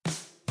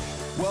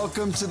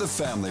Welcome to the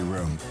Family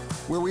Room,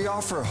 where we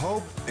offer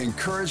hope,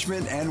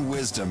 encouragement, and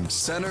wisdom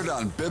centered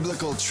on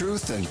biblical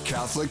truth and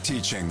Catholic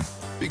teaching,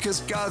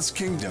 because God's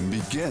kingdom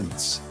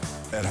begins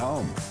at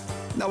home.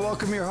 Now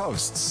welcome your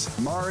hosts,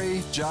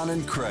 Mari, John,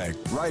 and Craig,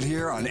 right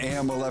here on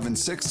AM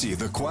 1160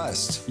 The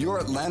Quest, your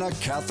Atlanta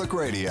Catholic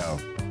radio.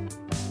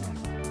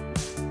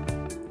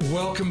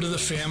 Welcome to the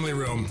Family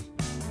Room.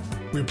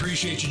 We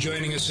appreciate you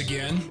joining us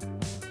again.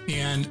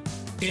 And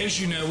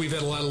as you know, we've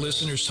had a lot of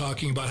listeners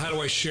talking about how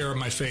do I share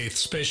my faith,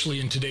 especially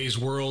in today's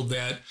world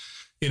that,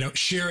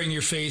 sharing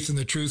your faith and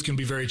the truth can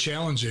be very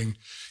challenging.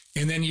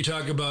 And then you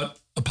talk about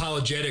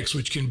apologetics,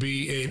 which can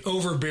be an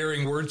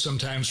overbearing word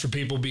sometimes for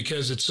people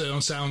because it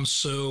sounds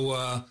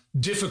so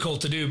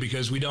difficult to do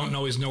because we don't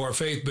always know our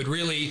faith. But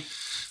really,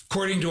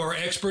 according to our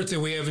expert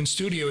that we have in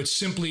studio, it's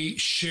simply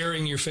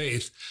sharing your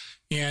faith.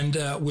 And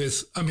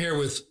I'm here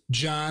with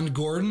John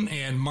Gordon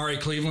and Mari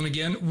Cleveland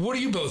again. What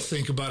do you both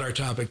think about our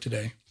topic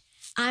today?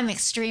 I'm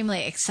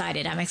extremely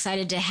excited. I'm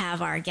excited to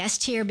have our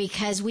guest here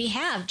because we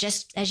have,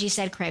 just as you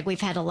said, Craig,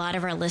 we've had a lot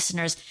of our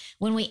listeners.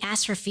 When we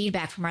ask for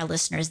feedback from our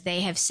listeners, they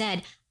have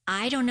said,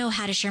 I don't know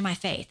how to share my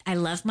faith. I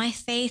love my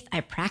faith.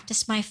 I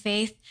practice my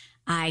faith.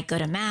 I go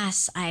to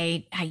Mass.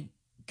 I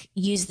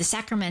use the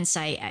sacraments.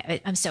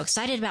 I'm so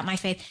excited about my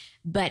faith.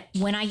 But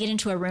when I get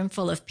into a room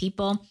full of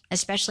people,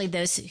 especially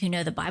those who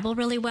know the Bible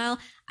really well,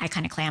 I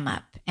kind of clam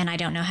up and I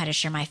don't know how to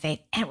share my faith.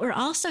 And we're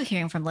also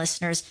hearing from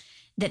listeners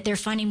that they're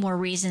finding more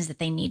reasons that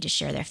they need to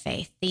share their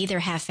faith. They either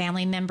have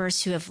family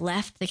members who have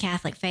left the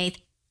Catholic faith,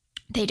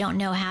 they don't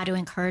know how to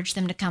encourage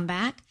them to come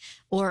back,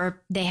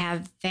 or they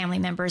have family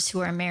members who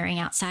are marrying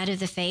outside of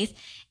the faith,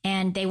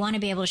 and they want to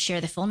be able to share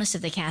the fullness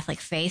of the Catholic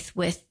faith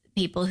with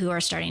people who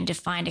are starting to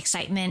find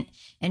excitement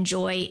and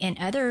joy in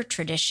other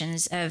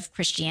traditions of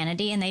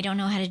Christianity, and they don't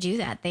know how to do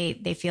that. They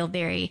feel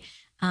very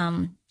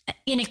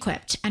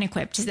unequipped.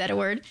 Is that a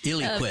word?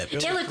 Ill-equipped.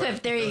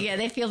 Ill-equipped. There you go.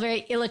 They feel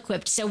very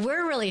ill-equipped. So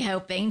we're really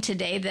hoping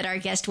today that our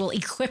guest will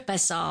equip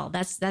us all.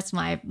 That's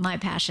my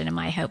passion and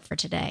my hope for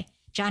today.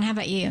 John, how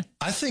about you?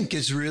 I think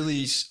it's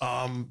really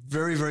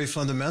very, very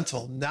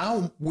fundamental.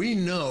 Now we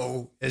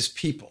know as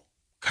people,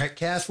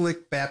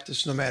 Catholic,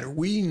 Baptist, no matter,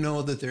 we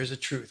know that there's a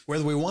truth.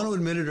 Whether we want to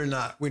admit it or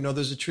not, we know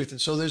there's a truth. And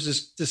so there's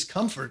this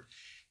discomfort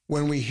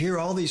when we hear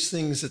all these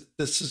things that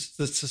the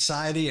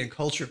society and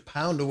culture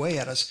pound away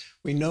at us.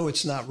 We know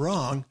it's not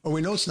wrong, or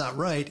we know it's not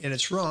right and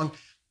it's wrong.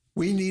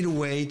 We need a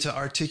way to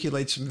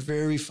articulate some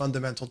very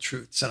fundamental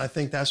truths. And I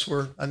think that's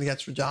where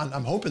John,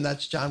 I'm hoping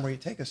that's, John, where you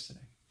take us today.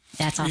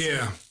 That's awesome.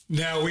 Yeah.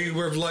 Now, we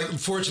were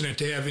fortunate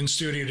to have in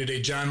studio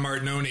today John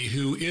Martignoni,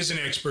 who is an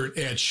expert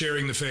at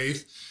sharing the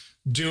faith,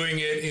 doing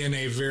it in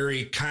a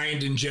very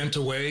kind and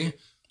gentle way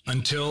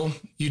until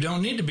you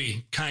don't need to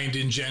be kind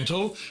and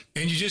gentle,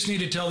 and you just need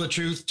to tell the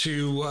truth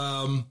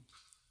to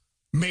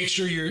make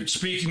sure you're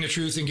speaking the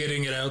truth and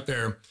getting it out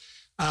there.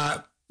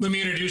 Let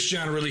me introduce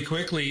John really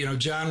quickly.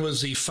 John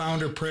was the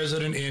founder,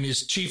 president, and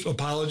is chief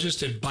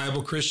apologist at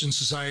Bible Christian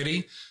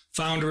Society,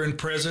 founder and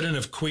president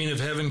of Queen of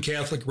Heaven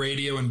Catholic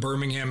Radio in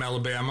Birmingham,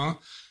 Alabama,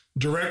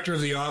 director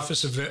of the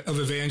Office of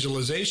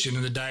Evangelization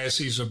in the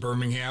Diocese of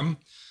Birmingham,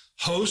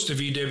 host of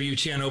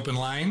EWTN Open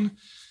Line.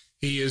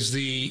 He is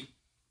the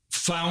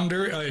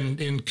founder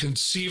and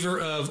conceiver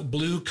of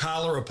Blue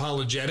Collar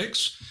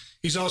Apologetics.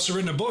 He's also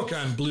written a book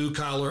on Blue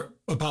Collar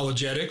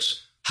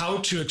Apologetics, How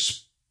to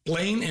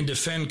Explain and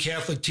Defend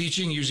Catholic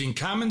Teaching Using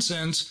Common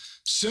Sense,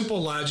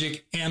 Simple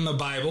Logic, and the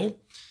Bible.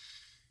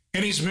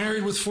 And he's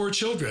married with 4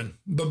 children.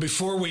 But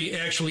before we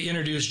actually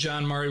introduce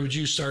John, Mari, would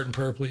you start in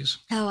prayer, please?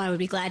 Oh, I would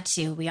be glad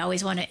to. We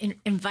always want to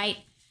invite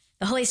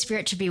the Holy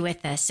Spirit to be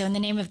with us. So in the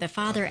name of the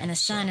Father and the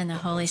Son and the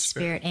Holy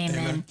Spirit,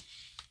 amen.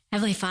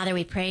 Heavenly Father,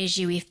 we praise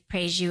you. We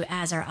praise you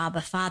as our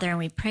Abba Father, and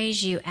we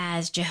praise you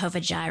as Jehovah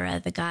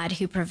Jireh, the God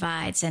who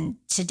provides. And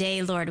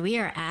today, Lord, we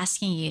are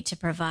asking you to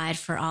provide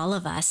for all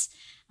of us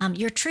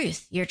your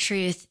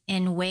truth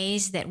in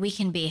ways that we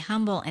can be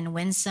humble and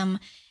winsome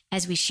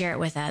as we share it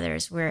with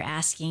others. We're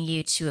asking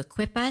you to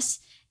equip us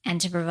and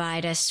to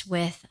provide us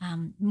with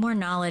more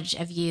knowledge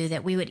of you,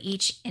 that we would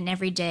each and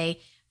every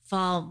day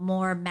fall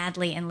more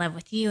madly in love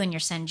with you and your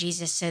Son,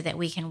 Jesus, so that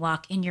we can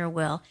walk in your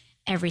will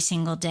every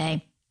single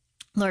day.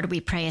 Lord, we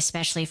pray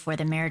especially for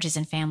the marriages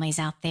and families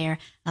out there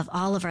of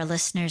all of our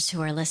listeners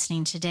who are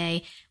listening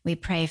today. We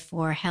pray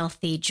for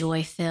healthy,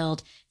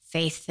 joy-filled,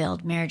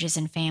 faith-filled marriages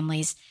and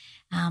families.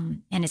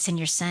 And it's in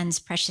your Son's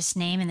precious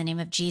name, in the name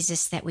of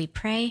Jesus, that we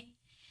pray.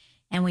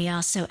 And we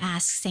also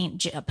ask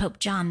Pope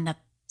John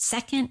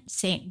II,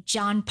 St.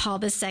 John Paul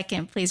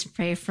II, please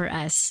pray for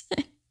us.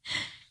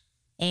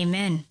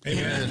 Amen.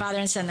 Amen. Father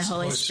and Son, the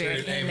Holy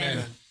Spirit.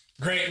 Amen.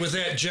 Great. With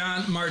that,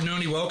 John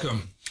Martignoni,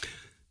 welcome.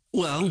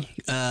 Well,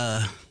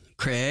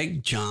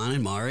 Craig, John,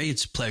 and Mari,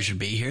 it's a pleasure to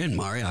be here. And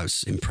Mari, I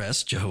was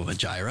impressed. Jehovah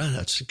Jireh,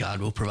 that's God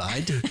will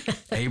provide.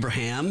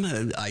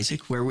 Abraham,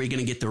 Isaac, where are we going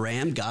to get the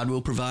ram? God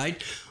will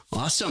provide.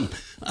 Awesome.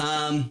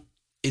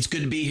 It's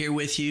good to be here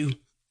with you,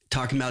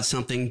 talking about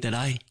something that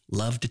I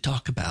love to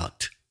talk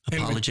about,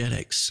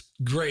 apologetics.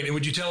 Great. And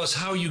would you tell us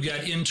how you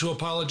got into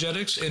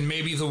apologetics and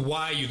maybe the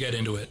why you got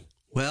into it?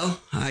 Well,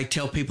 I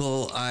tell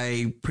people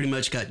I pretty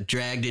much got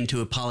dragged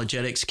into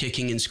apologetics,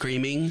 kicking and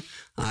screaming.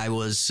 I'm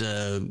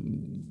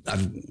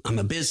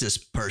a business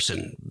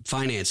person,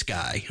 finance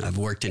guy. I've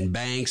worked in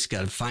banks,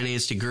 got a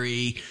finance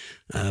degree,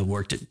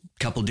 worked at a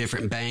couple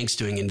different banks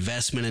doing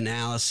investment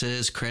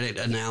analysis, credit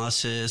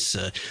analysis,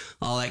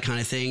 all that kind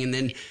of thing. And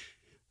then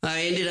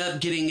I ended up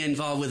getting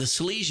involved with a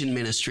Salesian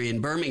ministry in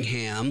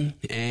Birmingham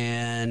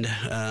and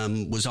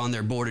was on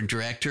their board of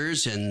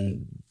directors,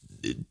 and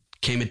it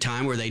came a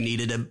time where they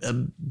needed a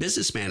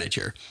business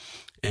manager.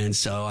 And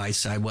so I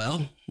said,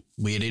 well,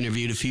 we had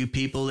interviewed a few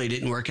people. They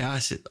didn't work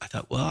out. I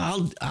thought,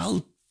 well,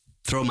 I'll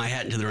throw my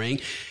hat into the ring.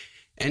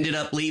 Ended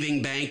up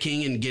leaving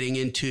banking and getting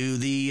into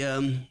the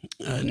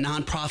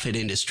nonprofit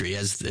industry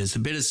as the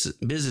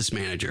business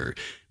manager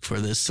for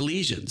the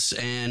Salesians.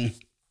 And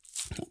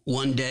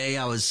one day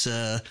I was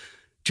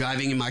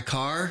driving in my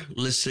car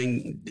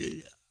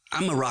listening.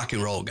 I'm a rock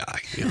and roll guy.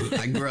 You know,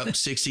 I grew up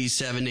 60s,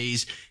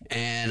 70s,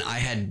 and I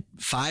had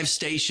 5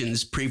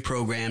 stations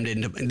pre-programmed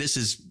into, and this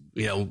is,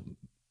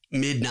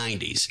 mid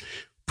 90s,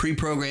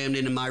 pre-programmed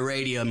into my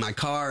radio in my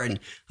car. And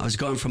I was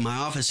going from my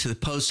office to the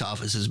post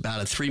office. It was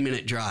about a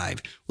 3-minute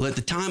drive. Well, at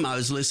the time I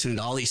was listening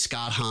to all these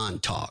Scott Hahn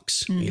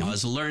talks. Mm-hmm. I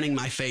was learning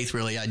my faith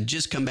really. I'd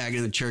just come back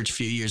into the church a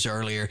few years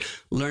earlier,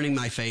 learning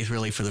my faith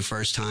really for the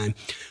first time.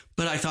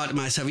 But I thought to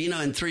myself,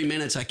 in 3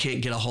 minutes, I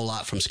can't get a whole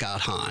lot from Scott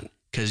Hahn,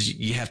 because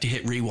you have to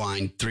hit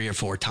rewind 3 or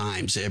 4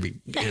 times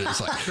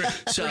it's like,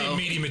 so pretty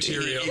meaty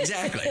material.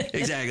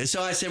 Exactly.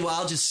 So I said, well,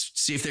 I'll just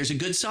see if there's a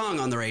good song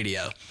on the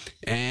radio.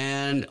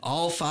 And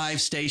all 5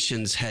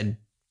 stations had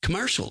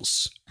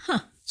commercials. Huh.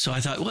 So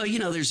I thought, well,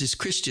 there's this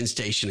Christian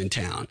station in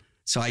town.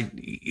 So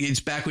it's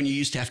back when you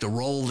used to have to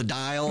roll the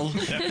dial,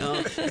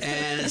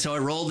 and so I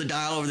rolled the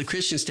dial over the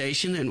Christian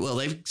station,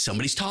 and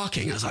somebody's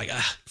talking. I was like,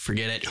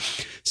 forget it.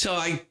 So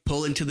I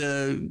pull into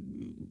the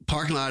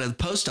parking lot of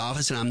the post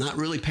office, and I'm not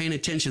really paying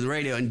attention to the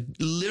radio. And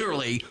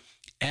literally,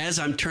 as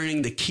I'm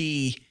turning the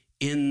key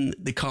in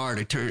the car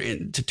to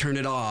turn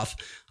it off,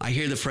 I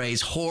hear the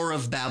phrase "Whore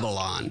of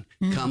Babylon"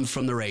 come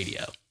from the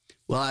radio.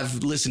 Well, I've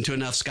listened to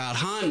enough Scott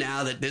Hahn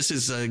now that this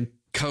is a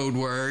code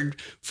word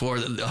for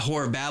the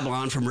Whore of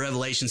Babylon from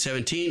Revelation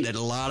 17 that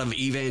a lot of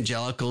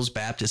evangelicals,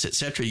 Baptists,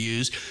 etc.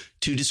 use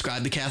to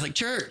describe the Catholic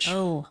Church.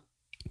 Oh.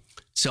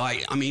 So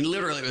I mean,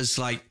 literally it was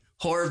like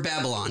Whore of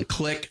Babylon,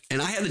 click.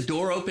 And I had the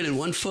door open and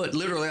 1 foot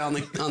literally on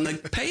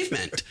the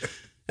pavement.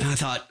 And I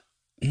thought,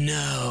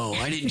 no,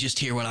 I didn't just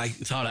hear what I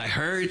thought I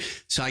heard.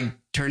 So I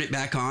turned it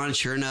back on.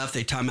 Sure enough,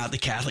 they talk about the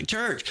Catholic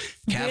Church.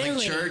 Catholic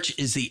Church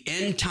is the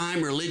end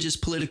time religious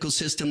political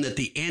system that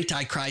the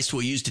Antichrist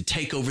will use to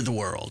take over the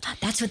world.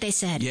 That's what they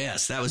said.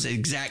 Yes, that was an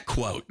exact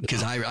quote,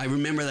 because I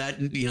remember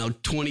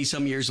that, 20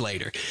 some years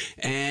later.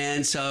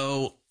 And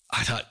so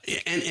I thought,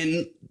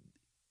 and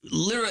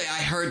literally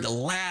I heard the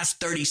last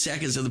 30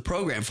 seconds of the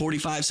program,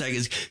 45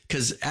 seconds,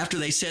 because after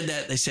they said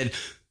that, they said,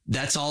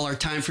 that's all our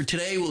time for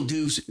today.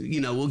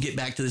 We'll get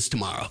back to this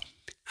tomorrow.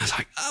 I was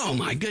like, oh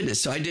my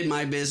goodness. So I did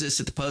my business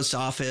at the post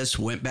office,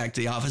 went back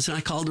to the office, and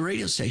I called the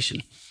radio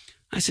station.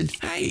 I said,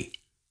 hey,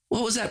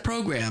 what was that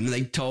program? And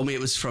they told me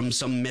it was from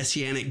some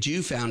Messianic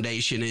Jew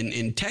foundation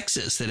in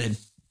Texas that had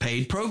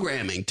paid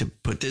programming to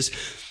put this.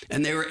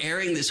 And they were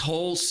airing this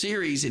whole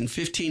series in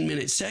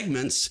 15-minute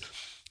segments.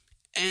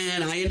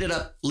 And I ended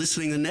up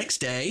listening the next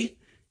day,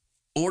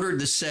 ordered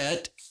the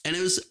set, and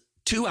it was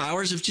 2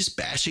 hours of just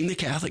bashing the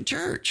Catholic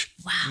Church.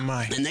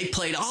 Wow. And they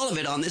played all of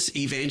it on this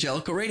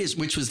evangelical radio,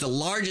 which was the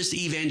largest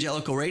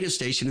evangelical radio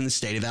station in the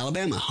state of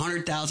Alabama,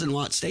 100,000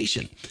 watt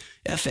station,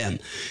 FM.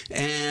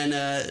 And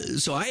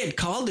so I had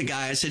called the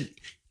guy. I said,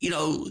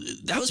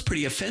 that was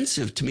pretty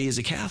offensive to me as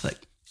a Catholic.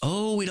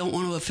 Oh, we don't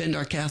want to offend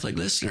our Catholic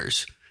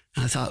listeners.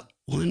 And I thought,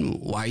 well, then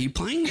why are you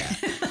playing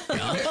that?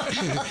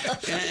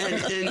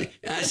 And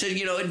I said,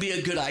 it'd be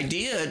a good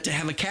idea to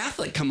have a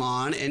Catholic come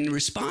on and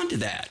respond to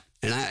that.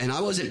 And I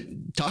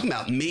wasn't talking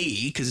about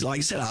me, because like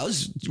I said, I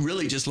was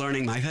really just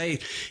learning my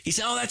faith. He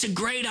said, oh, that's a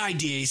great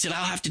idea. He said,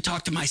 I'll have to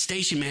talk to my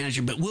station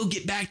manager, but we'll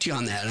get back to you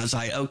on that. And I was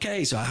like,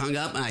 okay. So I hung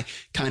up and I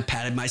kind of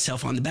patted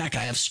myself on the back.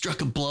 I have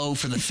struck a blow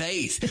for the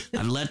faith.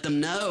 I've let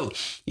them know,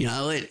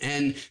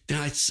 and then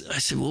I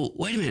said, well,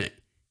 wait a minute.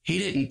 He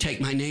didn't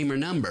take my name or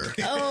number.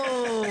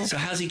 Oh. So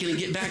how's he going to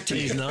get back to me?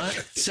 He's not.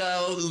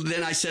 So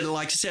then I said,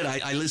 like I said,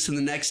 I listened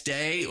the next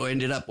day, or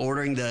ended up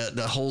ordering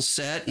the whole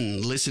set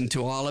and listened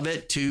to all of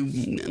it, to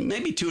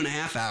maybe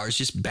 2.5 hours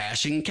just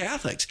bashing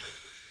Catholics.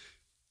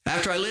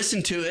 After I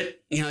listened to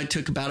it, it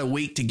took about a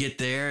week to get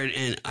there,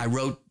 and I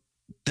wrote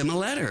them a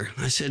letter.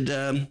 I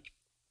said,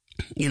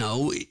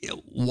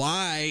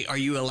 why are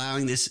you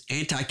allowing this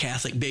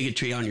anti-Catholic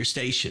bigotry on your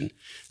station?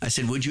 I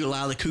said, would you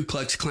allow the Ku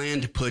Klux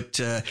Klan to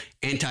put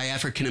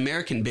anti-African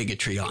American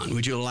bigotry on?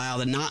 Would you allow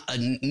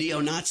the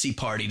neo-Nazi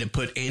party to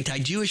put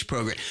anti-Jewish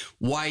program?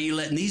 Why are you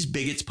letting these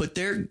bigots put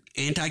their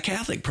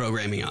anti-Catholic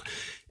programming on?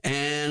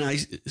 And I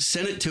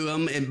sent it to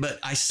them, but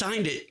I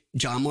signed it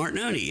John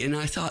Martignoni. And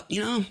I thought,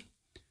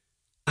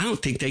 I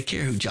don't think they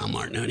care who John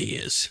Martignoni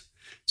is.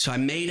 So I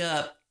made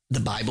up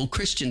the Bible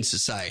Christian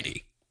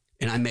Society.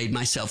 And I made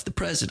myself the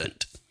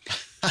president.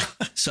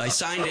 So I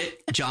signed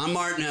it, John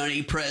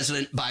Martignoni,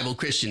 President, Bible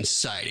Christian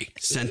Society.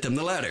 Sent them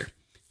the letter.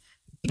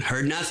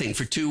 Heard nothing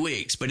for 2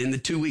 weeks. But in the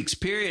 2 weeks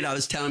period, I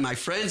was telling my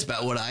friends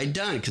about what I had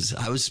done because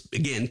I was,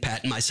 again,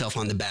 patting myself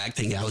on the back,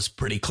 thinking I was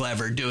pretty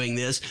clever doing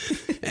this.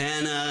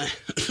 And,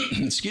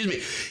 excuse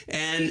me.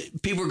 And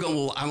people were going,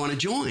 well, I want to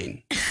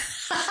join.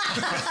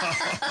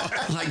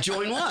 Like,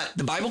 join what?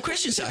 The Bible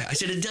Christian Society. I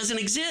said, it doesn't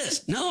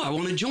exist. No, I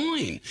want to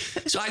join.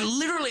 So I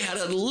literally had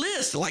a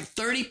list of like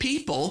 30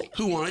 people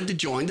who wanted to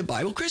join the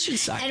Bible Christian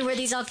Society. And were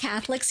these all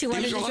Catholics who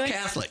wanted to join? These were all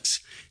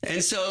Catholics.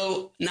 And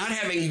so not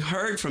having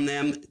heard from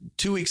them,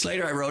 2 weeks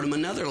later, I wrote them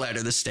another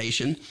letter, the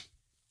station.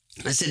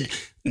 I said,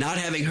 not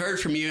having heard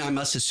from you, I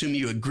must assume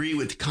you agree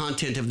with the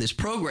content of this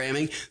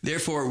programming.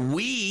 Therefore,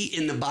 we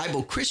in the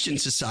Bible Christian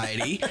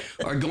Society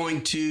are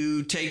going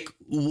to take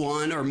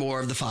one or more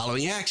of the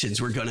following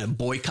actions. We're going to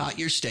boycott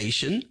your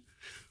station.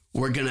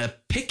 We're going to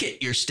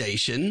picket your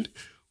station.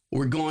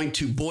 We're going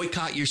to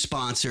boycott your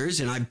sponsors.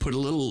 And I put a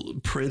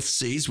little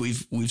parentheses.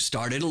 We've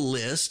started a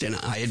list, and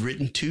I had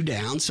written 2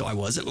 down, so I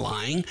wasn't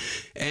lying.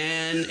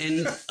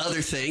 And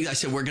other things. I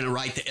said, we're going to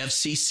write the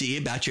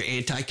FCC about your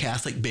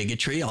anti-Catholic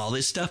bigotry, all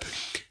this stuff.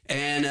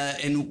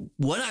 And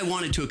what I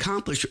wanted to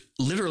accomplish,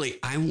 literally,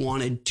 I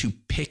wanted to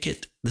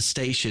picket the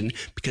station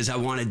because I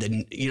wanted to,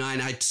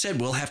 and I said,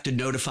 we'll have to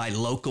notify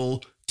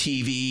local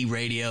TV,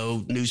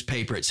 radio,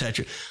 newspaper,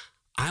 etc.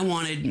 I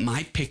wanted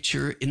my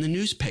picture in the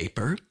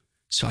newspaper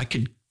so I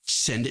could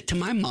send it to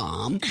my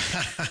mom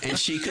and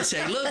she could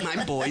say, look,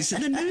 my boy's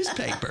in the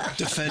newspaper.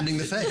 Defending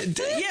the faith.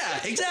 Yeah,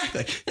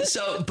 exactly.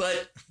 So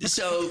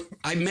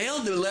I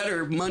mailed the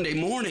letter Monday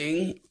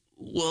morning.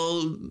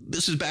 Well,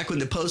 this was back when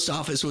the post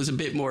office was a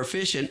bit more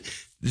efficient.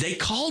 They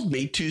called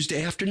me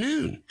Tuesday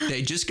afternoon.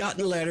 They just gotten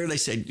the letter. They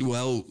said,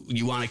 well,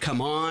 you want to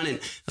come on? And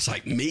I was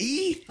like,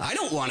 me? I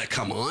don't want to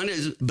come on.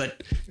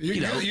 But,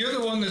 you're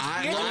the one that's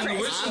blowing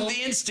the whistle. I'm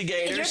the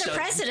instigator. You're the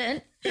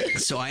president.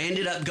 So I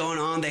ended up going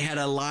on. They had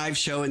a live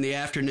show in the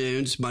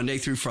afternoons, Monday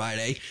through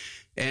Friday.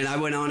 And I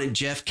went on, and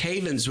Jeff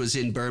Cavins was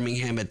in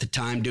Birmingham at the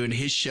time doing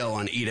his show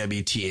on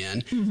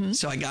EWTN. Mm-hmm.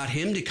 So I got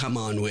him to come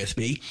on with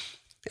me.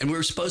 And we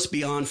were supposed to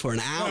be on for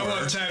an hour.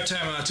 Well,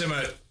 time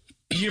out.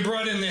 You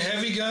brought in the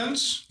heavy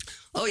guns?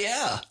 Oh,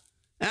 yeah.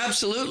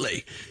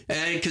 Absolutely.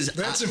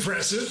 That's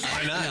impressive.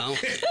 I know.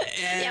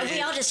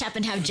 We all just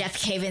happen to have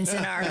Jeff Cavins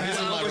in our...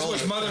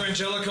 Was Mother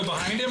Angelica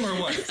behind him or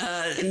what?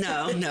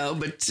 No,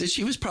 but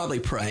she was probably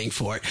praying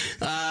for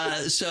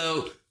it.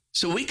 So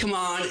we come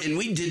on, and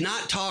we did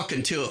not talk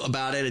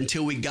about it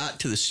until we got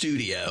to the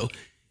studio.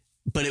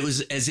 But it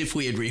was as if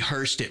we had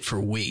rehearsed it for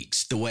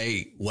weeks. The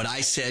way what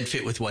I said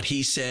fit with what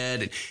he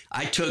said. And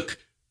I took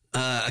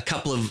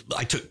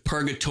I took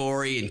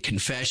Purgatory and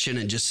Confession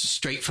and just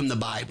straight from the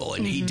Bible.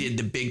 And he did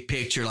the big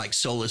picture like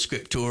Sola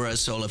Scriptura,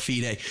 Sola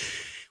Fide.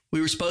 We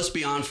were supposed to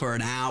be on for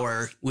an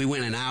hour. We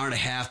went an hour and a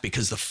half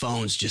because the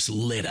phones just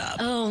lit up.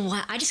 Oh,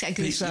 wow. I just got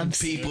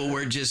goosebumps. People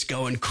were just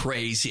going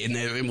crazy.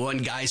 And one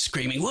guy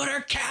screaming, what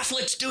are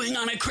Catholics doing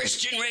on a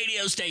Christian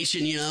radio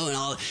station?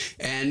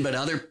 But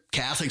other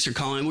Catholics are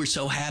calling, we're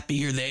so happy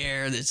you're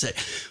there.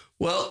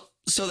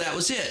 So that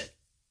was it.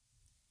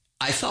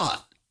 I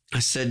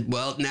said,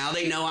 well, now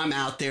they know I'm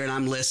out there and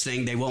I'm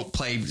listening. They won't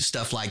play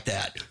stuff like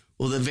that.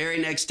 Well, the very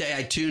next day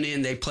I tune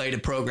in, they played a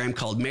program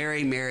called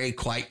Mary, Mary,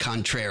 Quite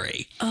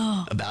Contrary.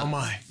 About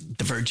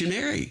the Virgin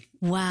Mary.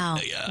 Wow.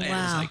 And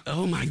I was like,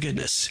 oh my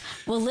goodness.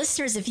 Well,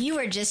 listeners, if you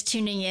are just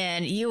tuning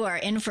in, you are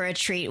in for a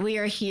treat. We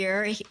are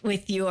here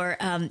with your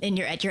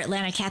at your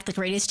Atlanta Catholic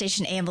radio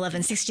station, AM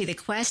 1160 The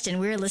Quest, and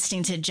we're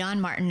listening to John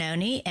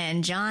Martignoni.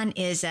 And John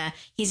is an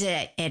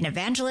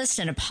evangelist,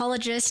 an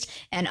apologist,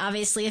 and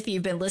obviously, if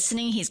you've been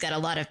listening, he's got a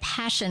lot of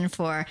passion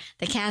for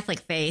the Catholic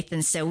faith.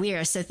 And so we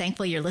are so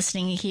thankful you're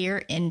listening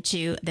here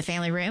into the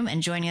family room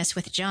and joining us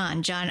with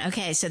John. John,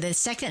 okay, so the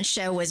second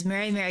show was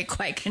Mary, Mary,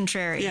 Quite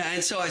Contrary. Yeah,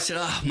 and so I said,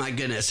 oh my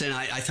goodness. And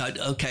I thought,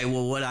 okay,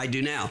 well, what do I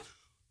do now?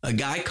 A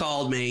guy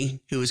called me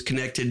who was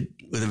connected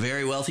with a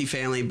very wealthy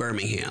family in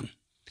Birmingham.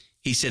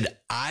 He said,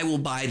 I will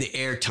buy the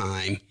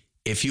airtime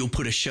if you'll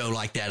put a show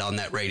like that on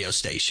that radio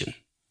station.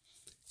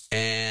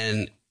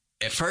 And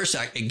at first,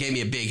 it gave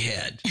me a big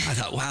head. I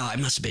thought, wow, I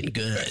must have been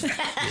good.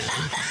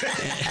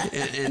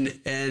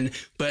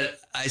 But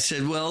I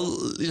said, well,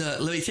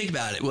 let me think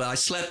about it. Well, I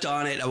slept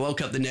on it. I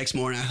woke up the next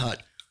morning. I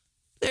thought,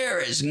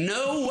 there is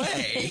no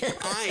way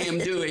I am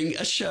doing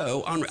a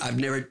show on. I've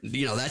never,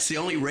 that's the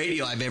only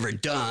radio I've ever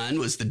done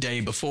was the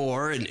day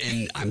before.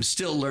 And I'm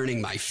still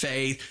learning my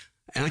faith.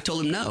 And I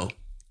told him no.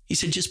 He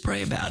said, just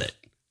pray about it.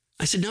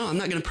 I said, no, I'm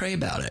not going to pray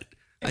about it.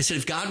 I said,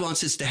 if God wants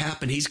this to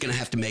happen, he's going to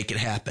have to make it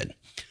happen.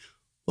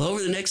 Well,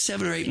 over the next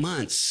 7 or 8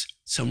 months,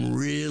 some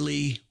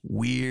really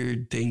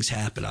weird things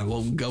happened. I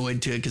won't go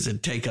into it because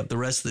it'd take up the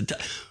rest of the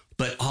time.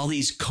 But all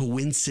these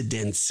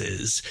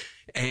coincidences.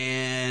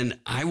 And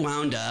I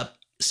wound up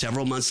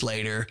several months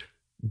later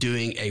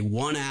doing a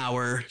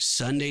 1-hour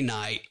Sunday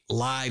night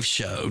live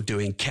show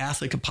doing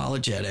Catholic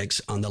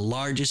apologetics on the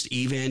largest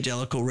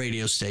evangelical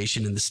radio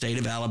station in the state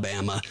of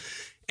Alabama.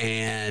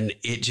 And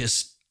it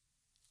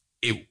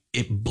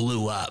it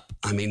blew up.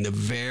 I mean, the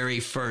very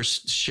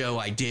first show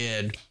I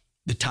did,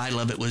 the title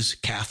of it was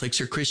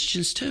Catholics Are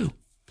Christians Too.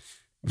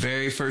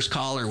 Very first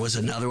caller was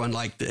another one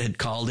like that had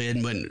called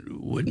in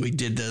when we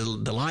did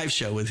the live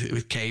show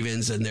with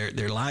Cave-Ins and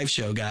their live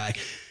show guy.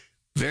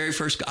 Very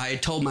first, I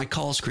had told my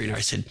call screener,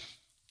 I said,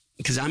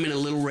 because I'm in a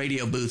little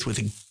radio booth with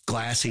a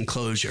glass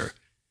enclosure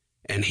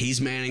and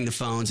he's manning the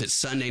phones. It's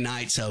Sunday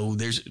night, so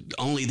there's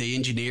only the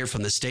engineer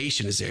from the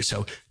station is there.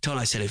 So I told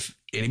him, I said, if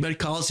anybody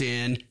calls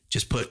in,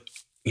 just put,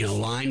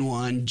 line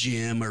 1,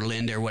 Jim or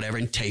Linda or whatever,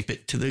 and tape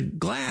it to the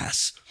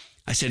glass.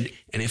 I said,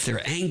 and if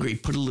they're angry,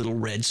 put a little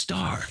red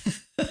star.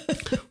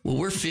 Well,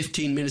 we're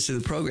 15 minutes into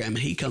the program, and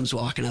he comes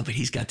walking up, and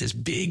he's got this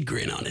big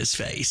grin on his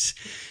face.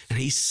 And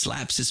he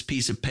slaps this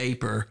piece of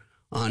paper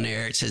on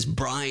there. It says,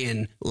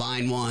 Brian,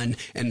 line 1,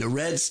 and the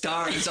red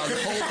star is on the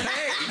whole page.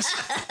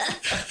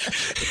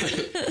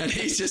 And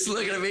he's just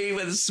looking at me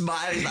with a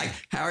smile. He's like,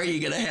 how are you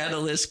going to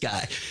handle this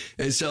guy?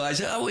 And so I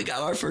said, we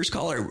got our first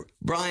caller.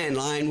 Brian,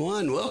 line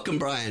 1. Welcome,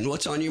 Brian.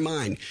 What's on your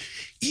mind?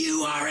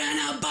 You are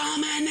an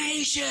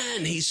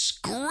abomination. He's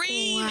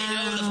screaming.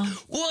 Wow.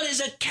 What is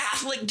a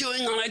Catholic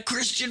doing on a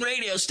Christian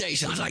radio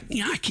station? I was like,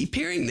 I keep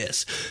hearing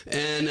this.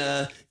 And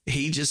I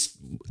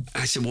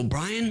said, well,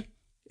 Brian,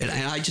 and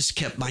I just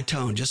kept my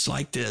tone just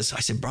like this. I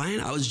said, Brian,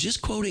 I was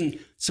just quoting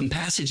some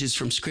passages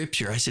from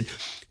Scripture. I said,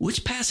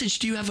 which passage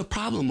do you have a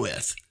problem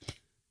with?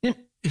 And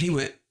he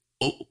went,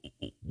 oh,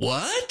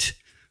 what?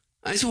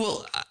 I said,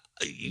 well,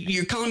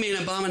 you're calling me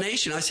an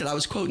abomination. I said, I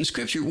was quoting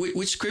Scripture.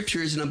 Which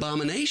Scripture is an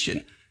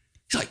abomination?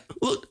 He's like,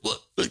 well,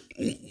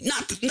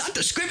 not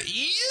the Scripture.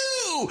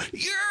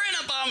 You're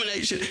an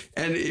abomination.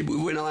 And we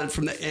went on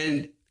from the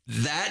end.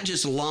 That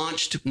just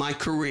launched my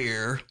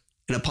career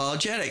in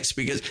apologetics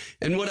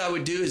and what I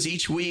would do is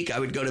each week I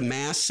would go to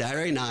Mass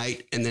Saturday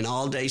night, and then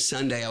all day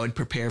Sunday I would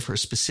prepare for a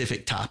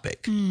specific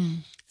topic.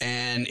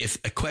 And if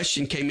a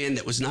question came in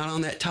that was not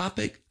on that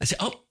topic, I said,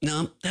 oh,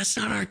 no, that's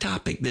not our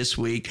topic this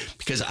week,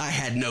 because I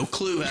had no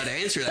clue how to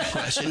answer that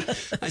question.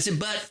 I said,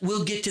 but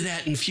we'll get to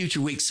that in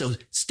future weeks, so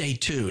stay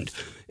tuned.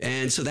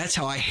 And so that's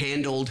how I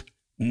handled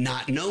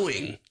not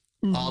knowing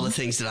all the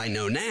things that I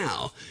know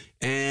now.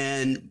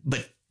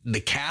 But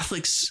the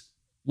Catholics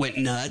went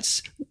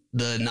nuts.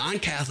 The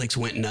non-Catholics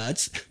went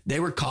nuts. They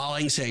were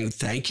calling saying,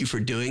 thank you for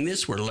doing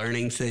this. We're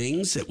learning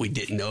things that we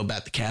didn't know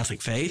about the Catholic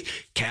faith.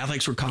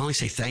 Catholics were calling,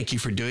 say, thank you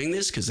for doing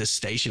this, because this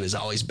station is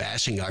always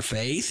bashing our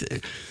faith,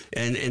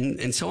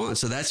 and so on.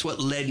 So that's what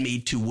led me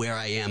to where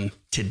I am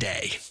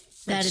today.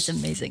 That is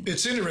amazing.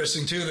 It's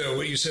interesting, too, though.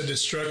 What you said that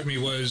struck me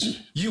was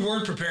you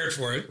weren't prepared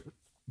for it.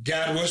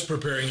 God was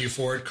preparing you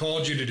for it,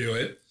 called you to do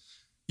it.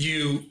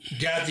 You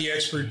got the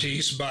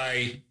expertise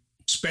by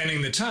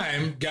spending the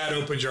time. God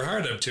opened your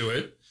heart up to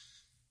it.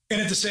 And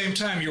at the same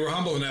time, you were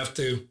humble enough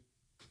to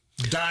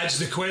dodge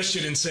the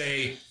question and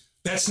say,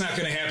 that's not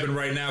going to happen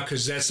right now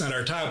because that's not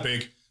our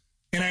topic.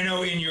 And I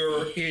know in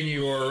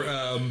your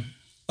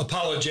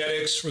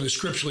apologetics for the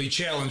scripturally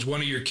challenged,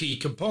 one of your key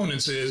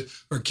components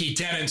key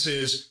tenets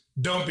is,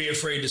 don't be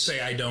afraid to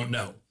say, I don't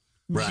know.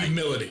 Right.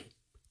 Humility.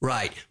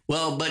 Right.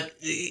 Well, but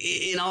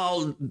in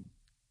all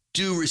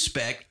due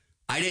respect,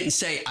 I didn't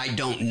say I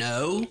don't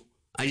know.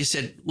 I just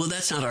said, well,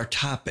 that's not our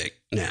topic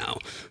now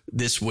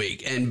this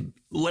week. And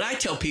what I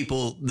tell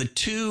people, the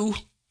two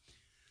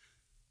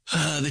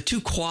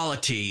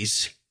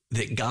qualities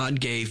that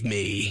God gave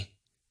me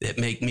that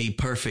make me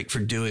perfect for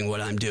doing what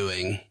I'm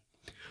doing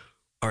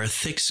are a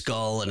thick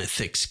skull and a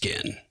thick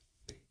skin.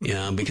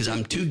 Because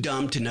I'm too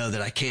dumb to know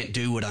that I can't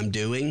do what I'm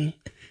doing.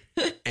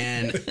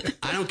 And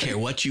I don't care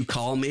what you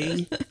call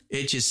me.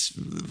 It just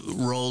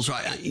rolls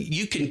right.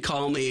 You can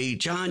call me,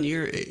 John,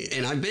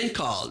 and I've been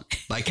called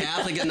by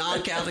Catholic and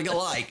non-Catholic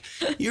alike,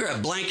 you're a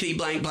blankety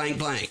blank, blank,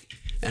 blank.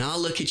 And I'll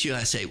look at you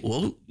and I say,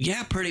 well,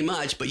 yeah, pretty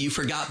much, but you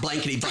forgot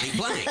blankety blank,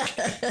 blank,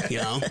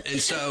 And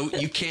so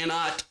you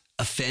cannot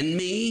offend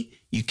me.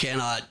 You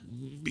cannot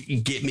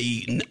get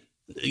me,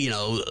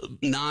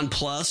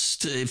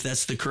 nonplussed, if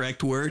that's the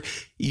correct word.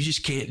 You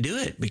just can't do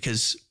it,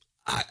 because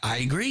I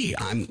agree.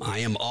 I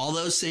am all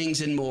those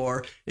things and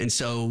more. And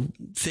so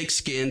thick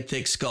skin,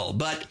 thick skull.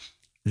 But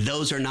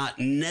those are not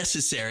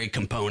necessary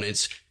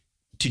components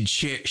to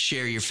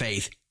share your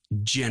faith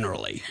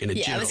generally in a general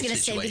situation. I was going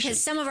to say,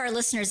 because some of our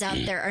listeners out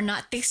there are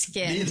not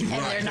thick-skinned and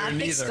they're not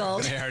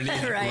thick-skulled.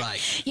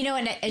 Right.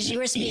 And as you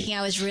were speaking,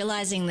 I was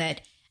realizing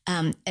that,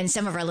 and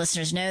some of our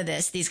listeners know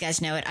this, these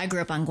guys know it, I grew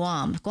up on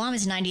Guam. Guam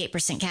is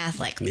 98%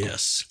 Catholic.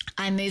 Yes.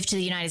 I moved to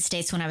the United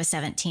States when I was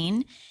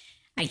 17.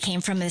 I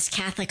came from this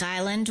Catholic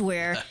island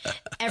where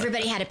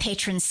everybody had a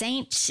patron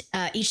saint.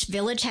 Each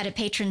village had a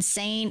patron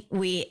saint.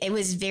 It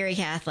was very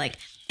Catholic.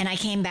 And I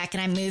came back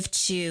and I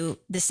moved to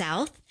the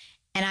South,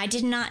 and I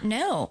did not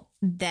know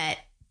that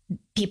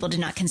people did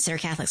not consider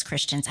Catholics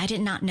Christians. I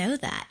did not know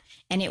that.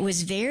 And it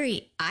was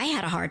I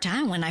had a hard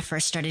time when I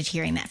first started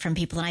hearing that from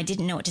people, and I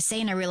didn't know what to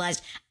say. And I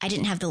realized I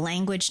didn't have the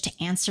language to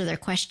answer their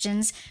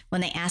questions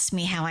when they asked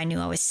me how I knew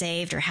I was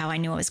saved or how I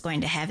knew I was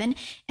going to heaven.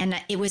 And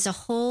it was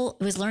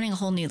learning a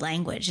whole new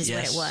language is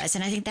what it was.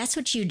 And I think that's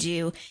what you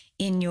do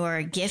in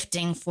your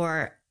gifting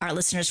for our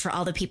listeners, for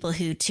all the people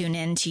who tune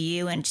in to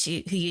you and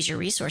who use your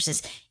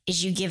resources,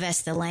 is you give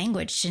us the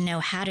language to know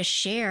how to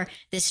share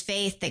this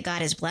faith that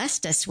God has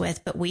blessed us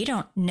with, but we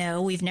don't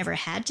know. We've never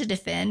had to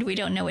defend. We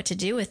don't know what to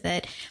do with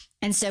it.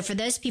 And so for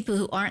those people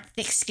who aren't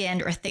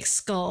thick-skinned or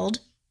thick-skulled,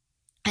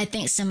 I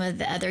think some of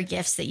the other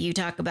gifts that you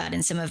talk about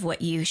and some of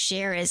what you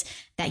share is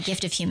that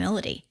gift of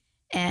humility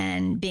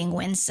and being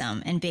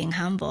winsome and being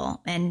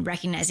humble and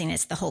recognizing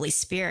it's the Holy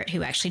Spirit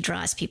who actually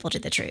draws people to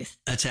the truth.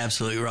 That's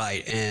absolutely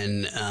right.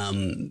 And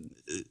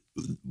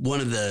one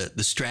of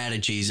the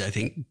strategies I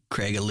think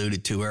Craig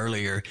alluded to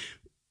earlier,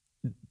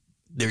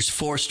 there's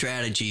 4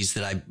 strategies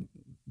that I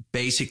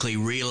basically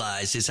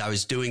realized as I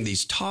was doing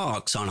these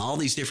talks on all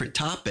these different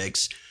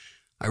topics.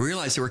 I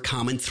realized there were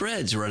common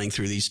threads running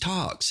through these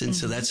talks. And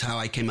so that's how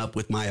I came up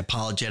with my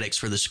apologetics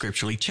for the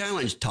scripturally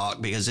challenged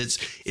talk, because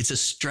it's a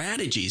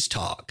strategies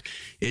talk.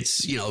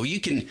 It's, you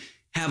can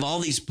have all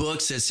these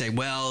books that say,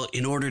 well,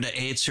 in order to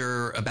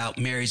answer about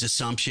Mary's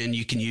assumption,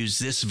 you can use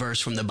this verse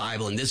from the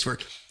Bible and this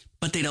verse,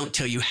 but they don't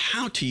tell you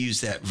how to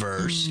use that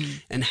verse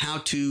and how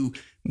to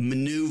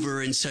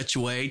maneuver in such a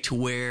way to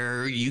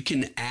where you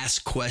can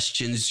ask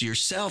questions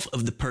yourself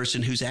of the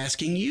person who's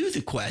asking you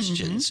the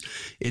questions.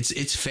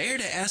 It's fair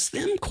to ask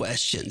them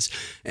questions.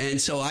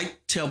 And so I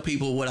tell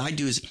people what I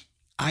do is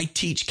I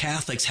teach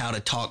Catholics how to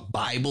talk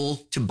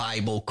Bible to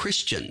Bible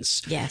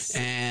Christians. Yes.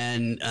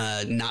 And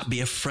not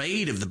be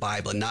afraid of the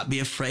Bible and not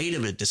be afraid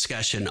of a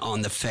discussion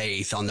on the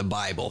faith, on the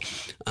Bible.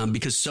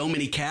 Because so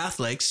many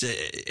Catholics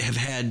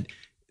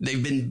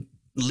they've been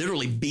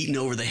literally beaten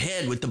over the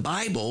head with the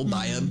Bible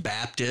by a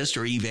Baptist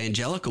or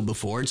evangelical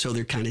before. And so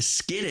they're kind of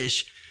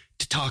skittish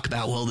to talk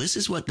about, well, this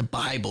is what the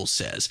Bible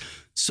says.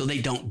 So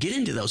they don't get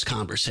into those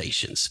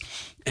conversations.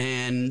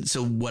 And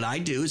so what I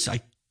do is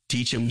I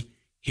teach them,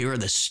 here are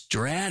the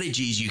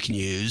strategies you can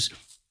use.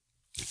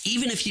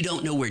 Even if you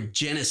don't know where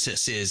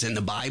Genesis is in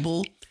the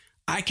Bible,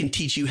 I can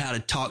teach you how to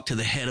talk to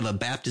the head of a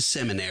Baptist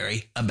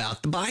seminary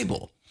about the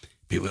Bible.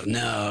 People go,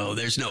 no,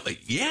 there's no,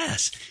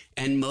 yes.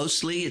 And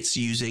mostly it's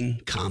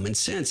using common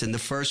sense. And the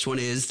first one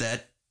is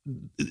that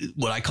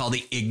what I call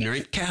the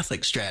ignorant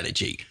Catholic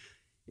strategy.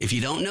 If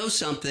you don't know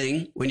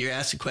something, when you're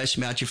asked a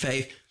question about your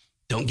faith,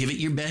 don't give it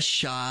your best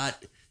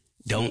shot.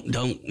 Don't,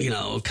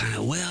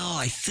 well,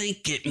 I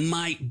think it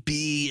might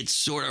be, it's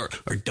sort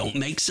of, or don't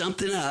make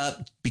something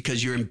up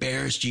because you're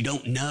embarrassed. You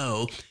don't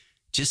know.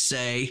 Just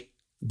say,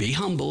 be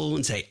humble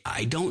and say,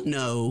 I don't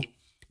know,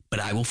 but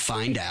I will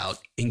find out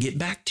and get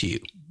back to you.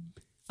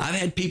 I've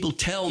had people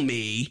tell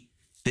me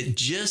that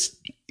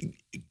just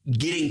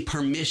getting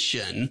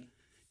permission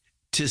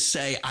to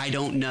say, I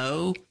don't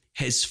know,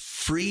 has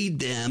freed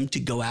them to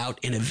go out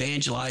and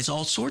evangelize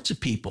all sorts of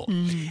people.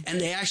 And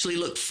they actually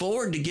look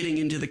forward to getting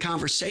into the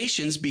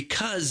conversations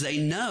because they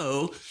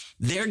know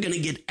they're going to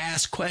get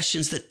asked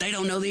questions that they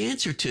don't know the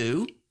answer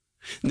to.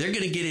 They're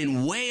going to get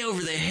in way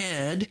over their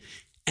head.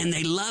 And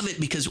they love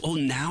it because,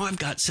 now I've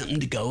got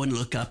something to go and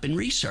look up and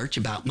research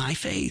about my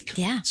faith.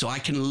 Yeah. So I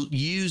can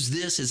use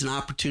this as an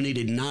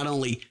opportunity to not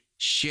only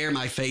share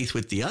my faith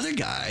with the other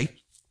guy,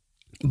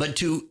 but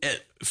to,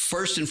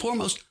 first and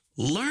foremost,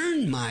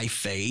 learn my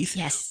faith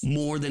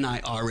more than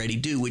I already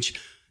do, which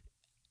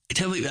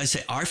I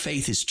say our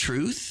faith is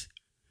truth.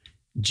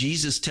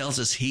 Jesus tells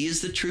us he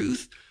is the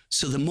truth.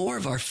 So the more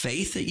of our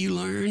faith that you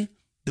learn,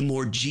 the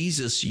more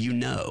Jesus you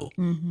know.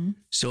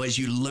 So as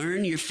you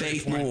learn your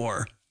faith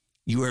more,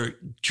 you are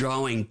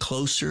drawing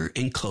closer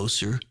and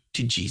closer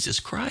to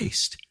Jesus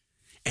Christ.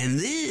 And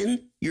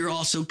then you're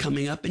also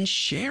coming up and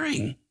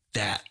sharing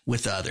that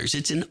with others.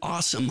 It's an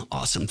awesome,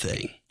 awesome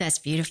thing. That's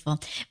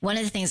beautiful. One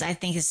of the things I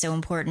think is so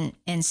important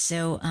and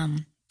so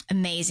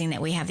amazing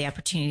that we have the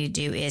opportunity to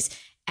do is,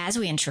 as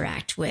we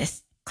interact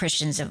with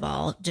Christians of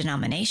all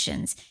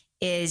denominations,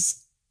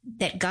 is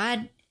that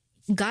God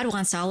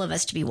wants all of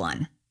us to be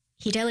one.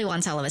 He totally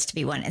wants all of us to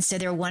be one. And so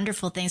there are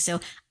wonderful things. So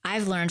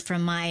I've learned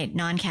from my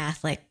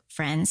non-Catholic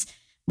friends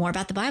more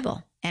about the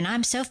Bible. And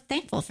I'm so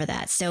thankful for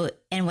that. So,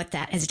 and what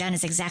that has done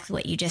is exactly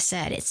what you just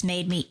said. It's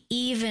made me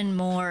even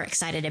more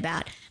excited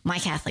about my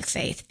Catholic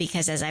faith,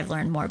 because as I've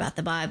learned more about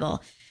the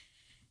Bible,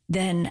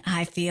 then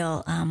I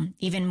feel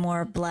even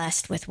more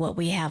blessed with what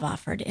we have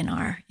offered in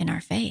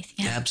our faith.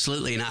 Yeah.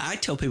 Absolutely. And I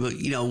tell people,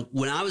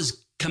 when I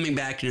was coming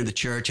back into the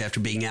church after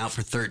being out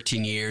for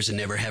 13 years and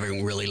never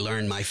having really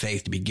learned my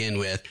faith to begin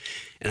with,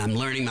 and I'm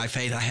learning my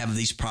faith, I have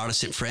these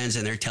Protestant friends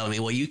and they're telling me,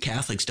 well, you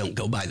Catholics don't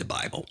go by the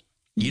Bible.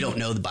 You don't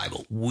know the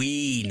Bible.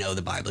 We know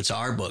the Bible. It's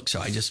our book. So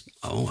I just,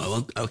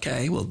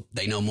 okay. Well,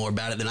 they know more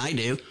about it than I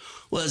do.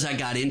 Well, as I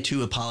got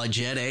into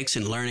apologetics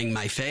and learning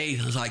my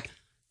faith, I was like,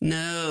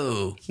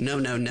 no.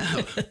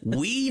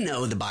 We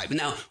know the Bible.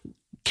 Now,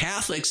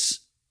 Catholics,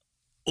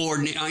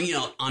 on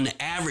the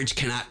average,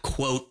 cannot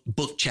quote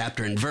book,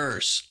 chapter, and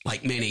verse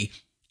like many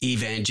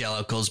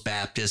evangelicals,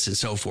 Baptists, and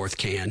so forth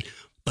can.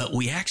 But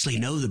we actually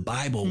know the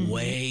Bible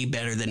way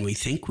better than we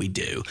think we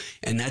do.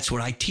 And that's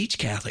what I teach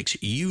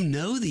Catholics. You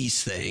know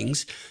these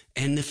things.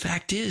 And the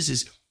fact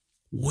is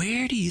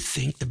where do you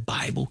think the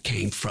Bible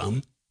came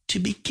from to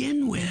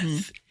begin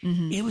with.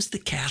 It was the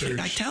Catholic. Church.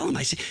 I tell them,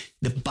 I say,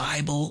 the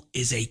Bible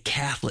is a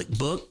Catholic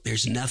book.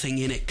 There's nothing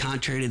in it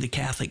contrary to the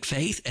Catholic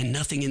faith, and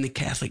nothing in the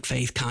Catholic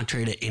faith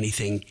contrary to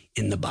anything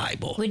in the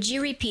Bible. Would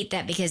you repeat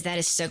that? Because that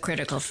is so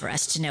critical for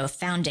us to know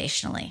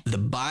foundationally. The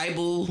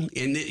Bible,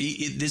 and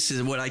this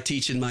is what I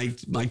teach in my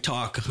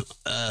talk,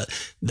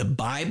 the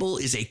Bible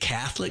is a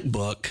Catholic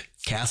book.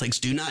 Catholics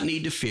do not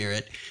need to fear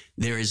it.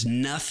 There is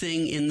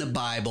nothing in the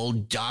Bible,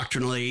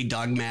 doctrinally,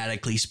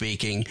 dogmatically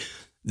speaking,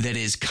 that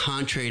is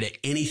contrary to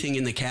anything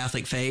in the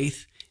Catholic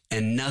faith,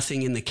 and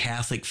nothing in the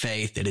Catholic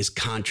faith that is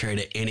contrary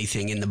to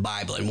anything in the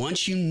Bible. And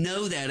once you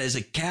know that as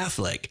a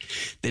Catholic,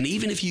 then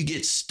even if you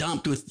get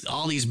stumped with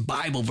all these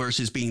Bible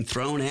verses being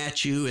thrown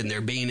at you and they're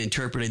being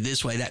interpreted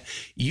this way, that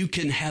you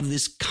can have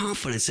this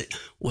confidence that,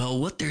 well,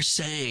 what they're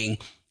saying,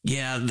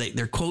 yeah,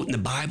 they're quoting the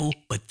Bible,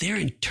 but they're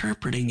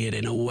interpreting it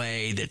in a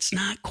way that's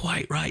not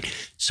quite right.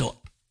 So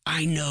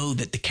I know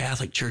that the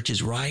Catholic Church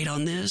is right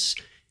on this,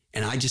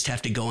 and I just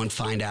have to go and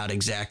find out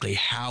exactly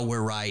how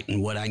we're right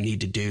and what I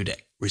need to do to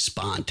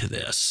respond to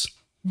this.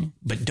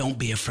 But don't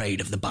be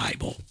afraid of the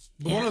Bible.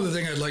 But one other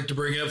thing I'd like to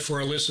bring up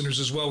for our listeners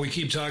as well, we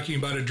keep talking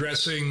about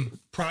addressing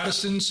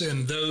Protestants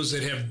and those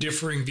that have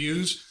differing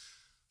views.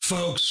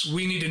 Folks,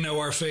 we need to know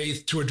our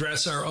faith to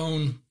address our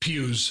own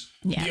pews,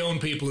 the own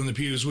people in the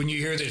pews. When you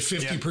hear that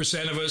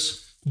 50% of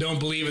us don't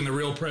believe in the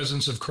real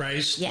presence of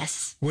Christ,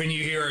 Yes. when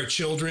you hear our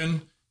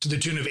children to the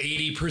tune of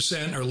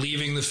 80% are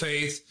leaving the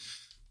faith,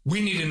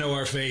 we need to know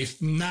our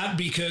faith, not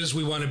because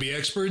we want to be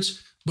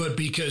experts, but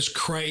because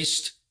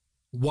Christ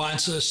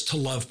wants us to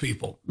love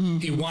people.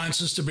 He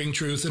wants us to bring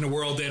truth in a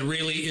world that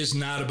really is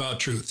not about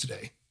truth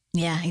today.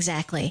 Yeah,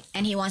 exactly.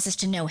 And he wants us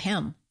to know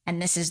him. And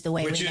this is the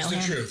way Which we know is the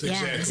him. truth,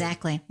 Yeah,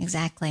 exactly.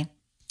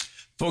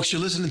 Folks,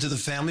 you're listening to The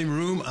Family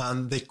Room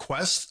on The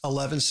Quest,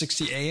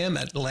 1160 AM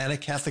at Atlanta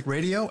Catholic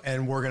Radio,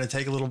 and we're going to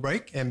take a little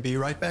break and be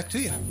right back to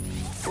you.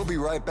 We'll be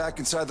right back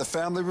inside the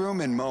family room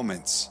in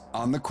moments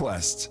on The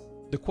Quest.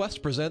 The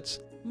Quest presents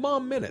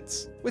Mom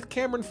Minutes with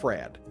Cameron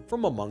Fradd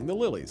from Among the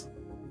Lilies.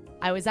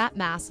 I was at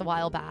Mass a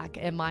while back,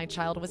 and my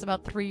child was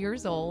about 3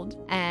 years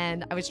old,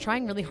 and I was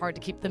trying really hard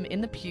to keep them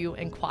in the pew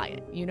and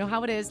quiet. You know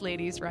how it is,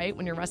 ladies, right?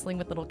 When you're wrestling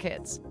with little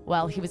kids.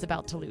 Well, he was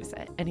about to lose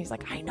it, and he's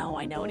like, I know,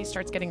 and he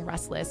starts getting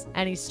restless,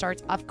 and he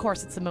starts, of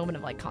course, it's a moment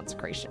of like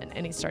consecration,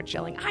 and he starts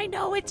yelling, I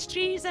know it's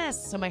Jesus!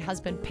 So my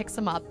husband picks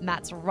him up,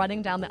 Matt's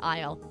running down the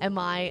aisle, and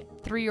my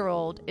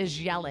 3-year-old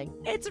is yelling,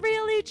 it's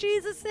really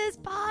Jesus's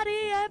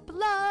body and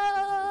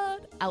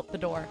blood! Out the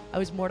door. I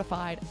was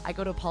mortified. I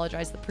go to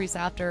apologize to the priest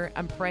after.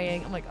 I'm praying.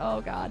 I'm like,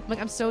 oh God. I'm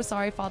like, I'm so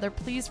sorry, Father.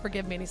 Please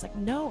forgive me. And he's like,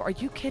 no, are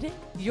you kidding?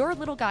 You're a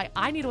little guy.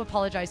 I need to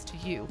apologize to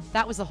you.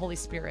 That was the Holy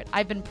Spirit.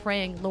 I've been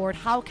praying, Lord,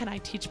 how can I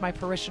teach my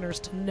parishioners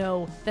to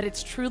know that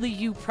it's truly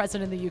you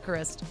present in the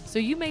Eucharist? So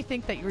you may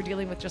think that you're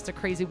dealing with just a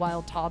crazy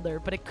wild toddler,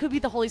 but it could be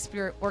the Holy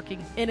Spirit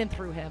working in and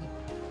through him.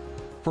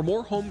 For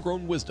more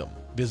homegrown wisdom,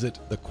 visit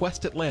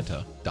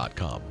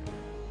thequestatlanta.com.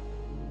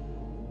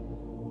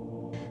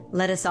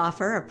 Let us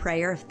offer a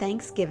prayer of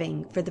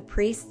thanksgiving for the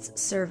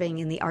priests serving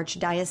in the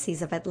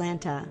Archdiocese of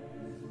Atlanta.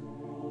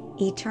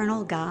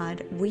 Eternal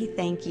God, we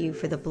thank you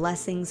for the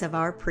blessings of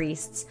our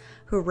priests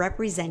who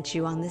represent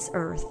you on this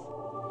earth.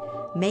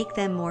 Make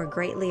them more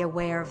greatly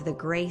aware of the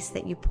grace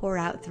that you pour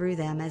out through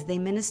them as they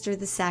minister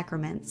the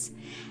sacraments,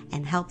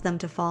 and help them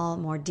to fall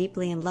more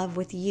deeply in love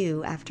with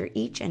you after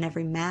each and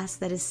every Mass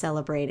that is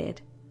celebrated.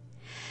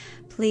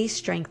 Please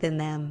strengthen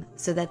them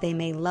so that they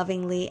may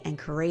lovingly and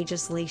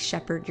courageously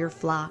shepherd your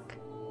flock.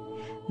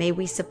 May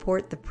we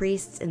support the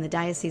priests in the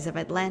Diocese of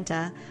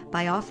Atlanta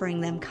by offering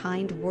them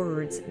kind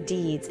words,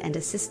 deeds, and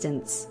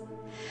assistance.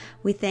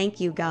 We thank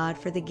you, God,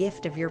 for the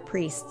gift of your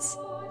priests.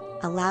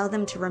 Allow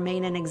them to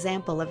remain an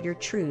example of your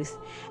truth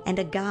and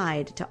a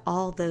guide to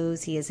all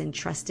those he has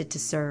entrusted to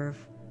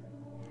serve.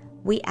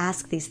 We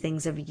ask these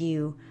things of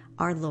you,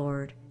 our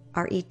Lord,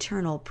 our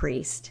eternal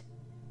priest.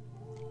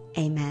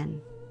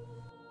 Amen.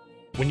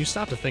 When you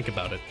stop to think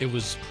about it, it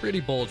was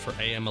pretty bold for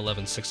AM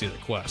 1160 The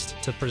Quest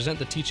to present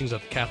the teachings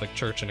of the Catholic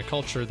Church in a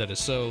culture that is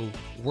so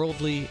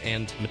worldly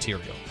and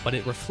material. But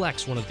it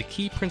reflects one of the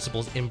key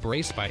principles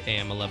embraced by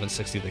AM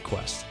 1160 The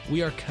Quest.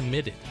 We are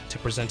committed to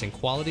presenting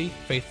quality,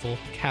 faithful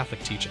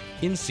Catholic teaching,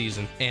 in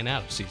season and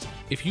out of season.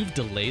 If you've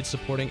delayed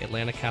supporting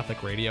Atlanta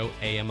Catholic Radio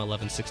AM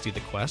 1160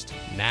 The Quest,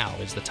 now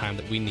is the time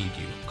that we need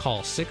you.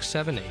 Call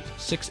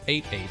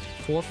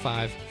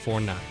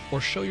 678-688-4549 or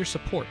show your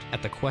support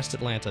at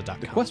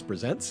thequestatlanta.com. The Quest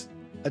presents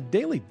A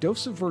Daily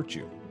Dose of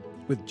Virtue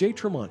with Jay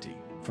Tremonti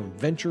from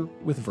Venture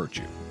with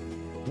Virtue.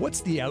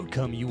 What's the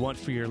outcome you want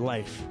for your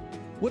life?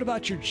 What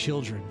about your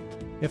children?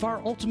 If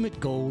our ultimate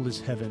goal is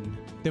heaven,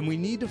 then we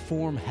need to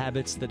form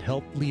habits that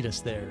help lead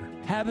us there.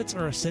 Habits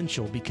are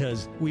essential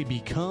because we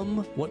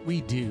become what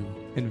we do,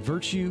 and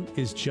virtue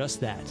is just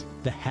that,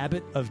 the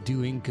habit of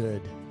doing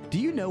good. Do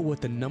you know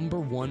what the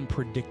 #1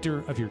 predictor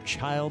of your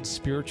child's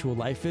spiritual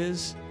life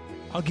is?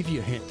 I'll give you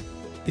a hint.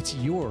 It's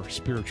your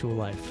spiritual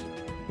life.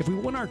 If we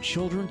want our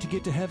children to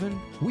get to heaven,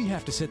 we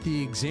have to set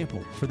the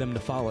example for them to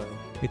follow.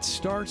 It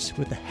starts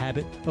with the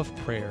habit of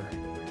prayer.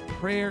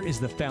 prayer is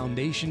the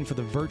foundation for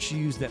the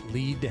virtues that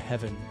lead to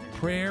heaven.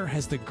 Prayer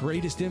has the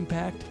greatest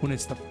impact when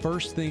it's the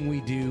first thing we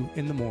do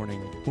in the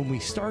morning. When we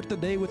start the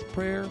day with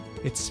prayer,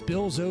 it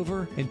spills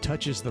over and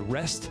touches the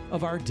rest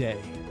of our day.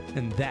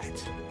 And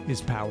that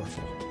is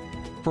powerful.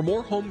 For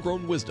more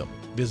homegrown wisdom,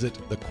 visit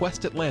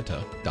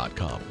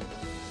thequestatlanta.com.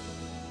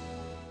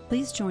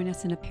 Please join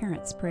us in a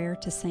parent's prayer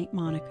to St.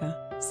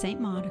 Monica.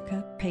 St.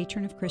 Monica,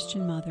 patron of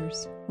Christian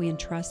mothers, we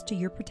entrust to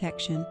your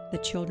protection the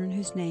children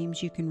whose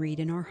names you can read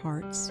in our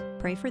hearts.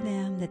 Pray for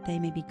them that they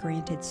may be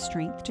granted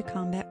strength to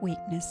combat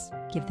weakness,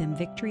 give them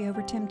victory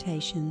over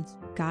temptations,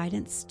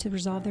 guidance to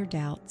resolve their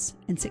doubts,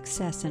 and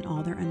success in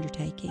all their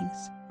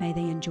undertakings. May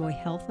they enjoy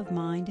health of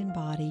mind and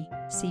body,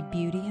 see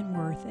beauty and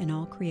worth in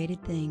all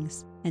created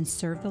things, and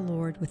serve the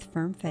Lord with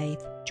firm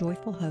faith,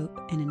 joyful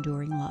hope, and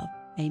enduring love.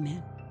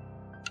 Amen.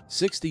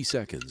 60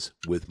 Seconds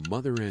with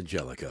Mother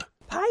Angelica.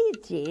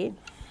 Piety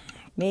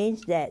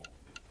means that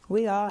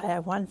we all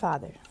have one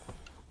Father.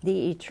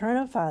 The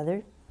eternal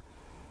Father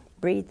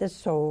breathed the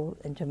soul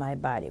into my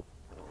body.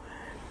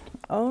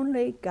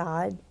 Only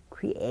God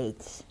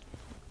creates.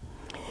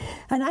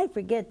 And I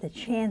forget the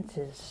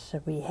chances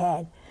that we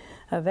had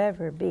of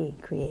ever being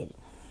created.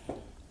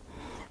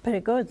 But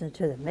it goes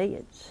into the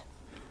millions.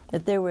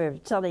 If they were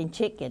selling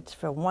tickets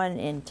for 1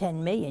 in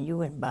 10 million, you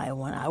wouldn't buy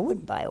one. I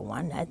wouldn't buy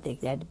one. I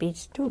think that'd be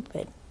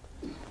stupid.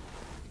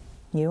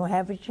 You don't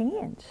have a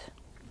chance.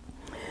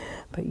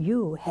 But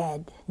you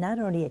had not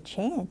only a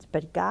chance,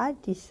 but God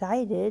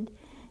decided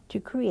to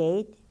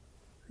create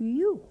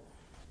you.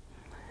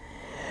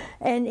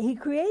 And He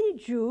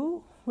created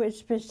you with a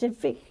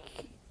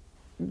specific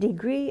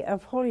degree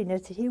of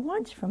holiness that He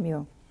wants from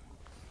you.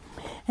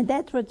 And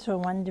that's what's so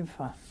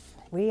wonderful.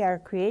 We are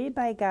created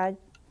by God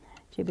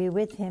to be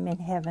with Him in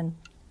heaven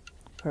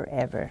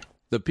forever.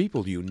 The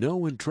people you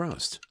know and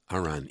trust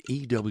are on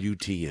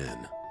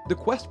EWTN. The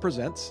Quest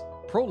presents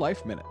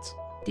Pro-Life Minutes.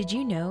 Did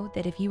you know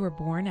that if you were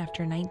born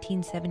after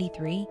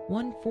 1973,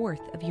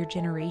 1/4 of your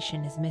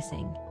generation is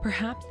missing?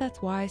 Perhaps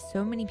that's why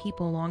so many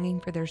people longing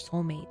for their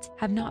soulmates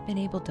have not been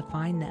able to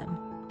find them.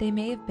 They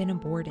may have been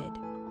aborted.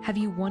 Have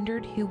you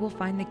wondered who will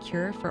find the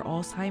cure for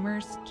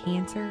Alzheimer's,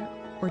 cancer,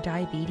 or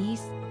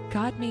diabetes?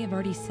 God may have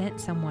already sent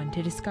someone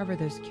to discover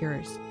those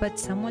cures, but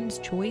someone's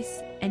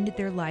choice ended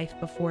their life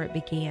before it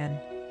began.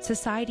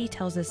 Society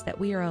tells us that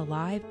we are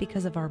alive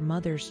because of our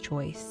mother's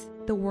choice.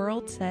 The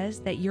world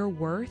says that your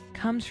worth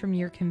comes from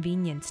your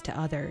convenience to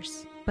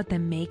others, but the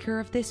maker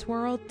of this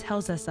world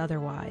tells us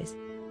otherwise.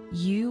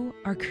 You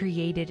are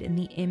created in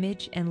the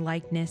image and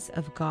likeness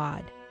of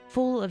God,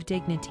 full of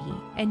dignity,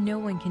 and no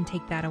one can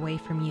take that away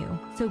from you.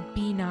 So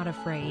be not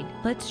afraid.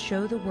 Let's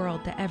show the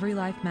world that every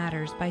life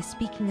matters by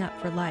speaking up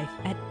for life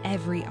at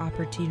every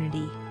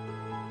opportunity.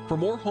 For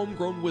more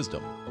homegrown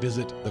wisdom,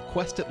 visit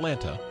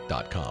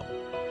thequestatlanta.com.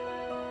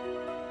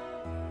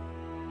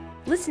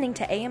 Listening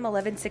to AM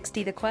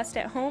 1160 The Quest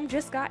at home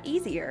just got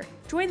easier.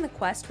 Join the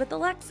Quest with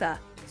Alexa.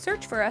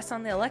 Search for us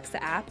on the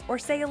Alexa app or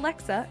say,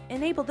 Alexa,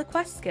 enable the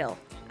Quest skill.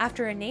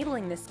 After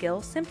enabling the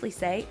skill, simply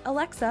say,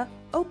 Alexa,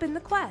 open the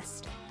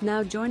Quest.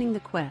 Now joining the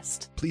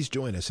Quest. Please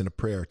join us in a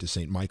prayer to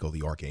St. Michael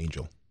the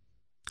Archangel.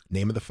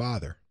 Name of the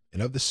Father,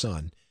 and of the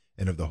Son,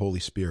 and of the Holy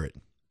Spirit.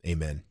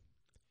 Amen.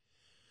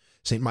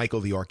 St.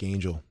 Michael the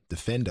Archangel,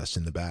 defend us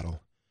in the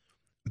battle.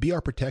 Be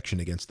our protection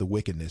against the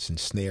wickedness and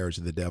snares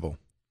of the devil.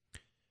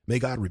 May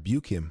God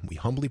rebuke him, we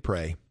humbly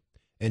pray.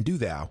 And do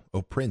thou,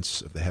 O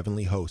Prince of the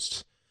heavenly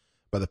hosts,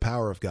 by the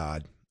power of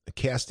God,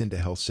 cast into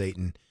hell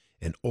Satan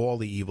and all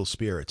the evil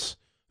spirits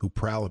who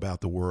prowl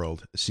about the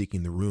world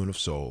seeking the ruin of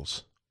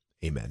souls.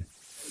 Amen.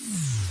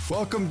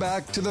 Welcome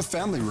back to the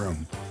Family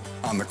Room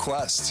on The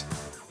Quest.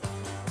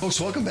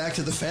 Folks, welcome back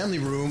to the Family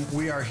Room.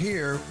 We are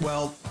here,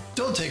 well,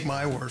 don't take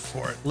my word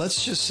for it.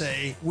 Let's just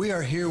say we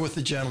are here with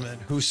a gentleman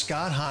who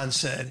Scott Hahn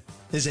said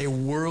is a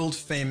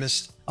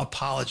world-famous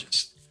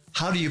apologist.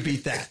 How do you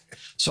beat that?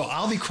 So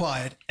I'll be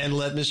quiet and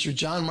let Mr.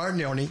 John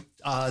Martignoni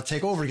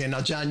take over again.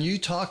 Now, John, you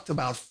talked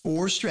about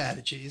 4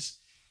 strategies,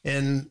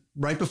 and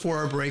right before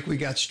our break, we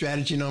got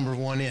strategy number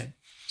 1 in.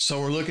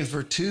 So we're looking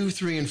for 2,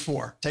 3, and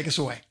 4. Take us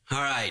away.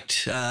 All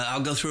right.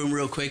 I'll go through them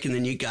real quick, and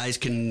then you guys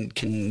can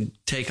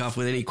take off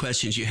with any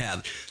questions you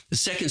have. The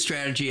second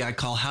strategy I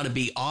call how to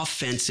be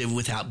offensive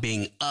without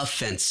being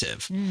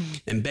offensive.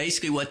 And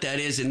basically what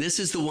that is, and this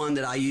is the one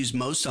that I use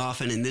most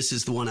often, and this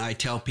is the one I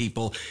tell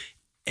people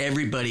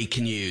everybody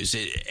can use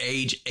at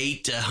age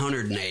 8 to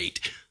 108.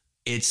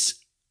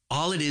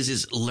 All it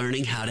is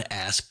learning how to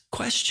ask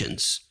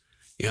questions.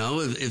 You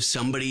know, if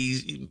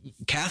somebody,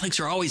 Catholics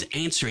are always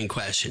answering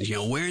questions. You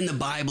know, where in the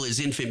Bible is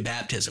infant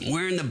baptism?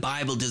 Where in the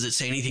Bible does it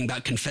say anything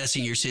about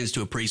confessing your sins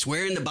to a priest?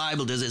 Where in the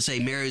Bible does it say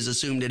Mary is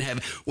assumed in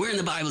heaven? Where in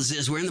the Bible is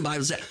this? Where in the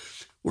Bible is that?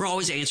 We're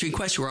always answering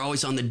questions. We're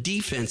always on the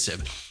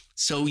defensive.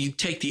 So you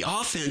take the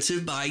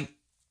offensive by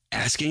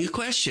asking a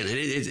question.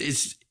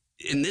 And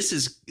and this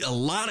is a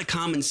lot of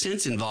common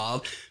sense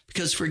involved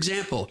because, for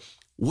example,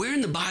 where in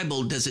the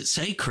Bible does it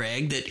say,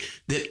 Craig,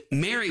 that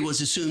Mary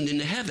was assumed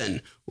into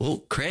heaven?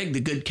 Well, Craig,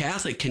 the good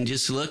Catholic, can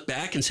just look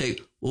back and say,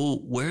 well,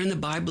 where in the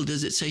Bible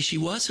does it say she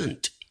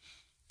wasn't?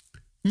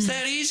 It's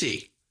that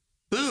easy.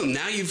 Boom.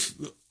 Now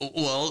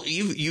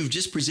you've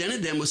just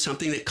presented them with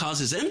something that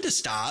causes them to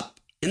stop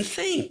and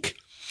think.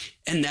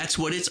 And that's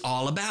what it's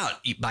all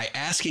about. By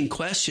asking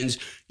questions,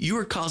 you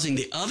are causing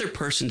the other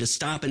person to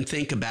stop and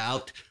think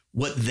about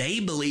what they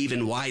believe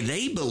and why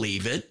they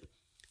believe it,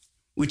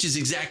 which is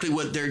exactly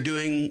what they're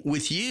doing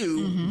with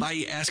you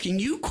by asking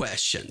you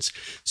questions.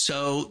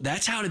 So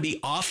that's how to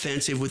be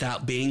offensive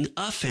without being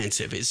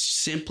offensive. It's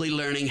simply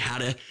learning how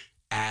to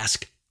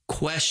ask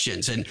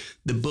questions. And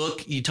the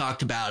book you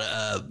talked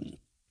about,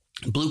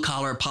 Blue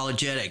Collar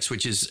Apologetics,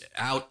 which is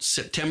out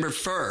September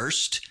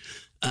 1st.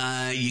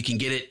 You can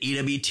get it at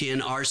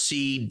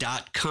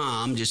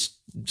EWTNRC.com.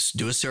 Just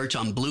do a search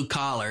on Blue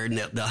Collar, and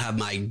they'll have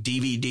my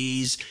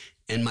DVDs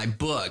and my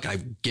book. I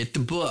get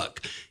the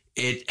book.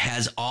 It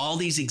has all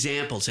these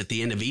examples at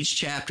the end of each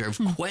chapter of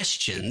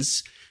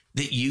questions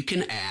that you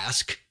can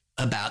ask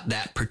about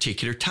that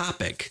particular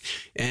topic.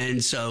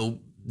 And so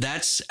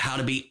that's how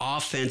to be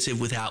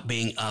offensive without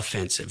being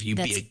offensive. You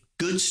be a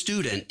good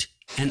student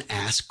and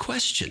ask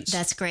questions.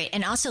 That's great.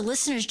 And also,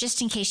 listeners,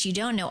 just in case you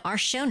don't know, our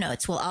show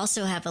notes will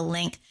also have a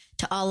link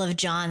to all of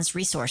John's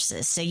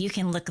resources. So you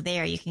can look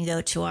there. You can go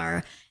to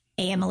our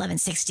AM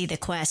 1160 The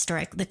Quest or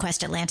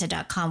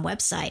thequestatlanta.com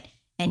website,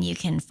 and you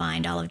can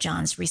find all of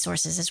John's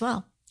resources as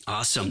well.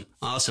 Awesome.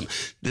 Awesome.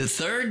 The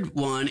third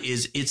one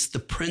is it's the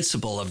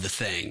principle of the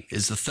thing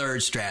is the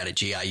third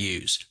strategy I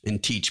use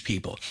and teach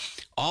people.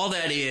 All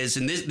that is,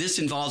 and this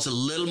involves a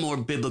little more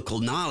biblical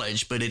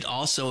knowledge, but it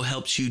also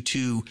helps you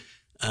to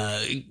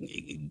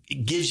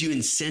gives you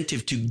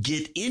incentive to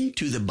get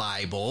into the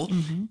Bible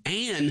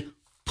and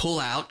pull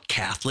out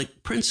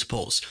Catholic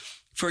principles.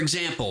 For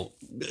example,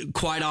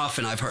 quite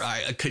often I've heard,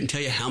 I couldn't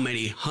tell you how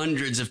many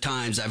hundreds of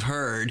times I've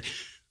heard,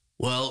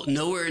 well,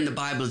 nowhere in the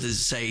Bible does it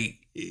say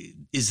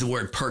is the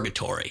word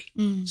purgatory.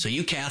 So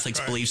you Catholics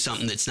believe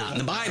something that's not in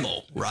the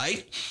Bible,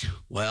 right?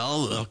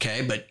 Well,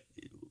 okay, but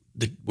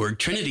the word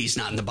Trinity is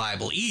not in the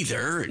Bible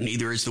either.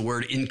 Neither is the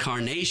word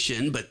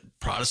incarnation, but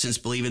Protestants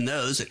believe in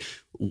those.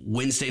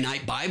 Wednesday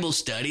night Bible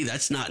study,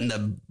 that's not in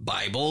the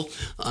Bible.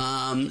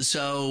 But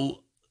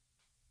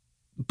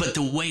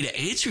the way to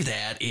answer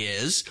that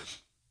is,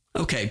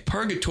 okay,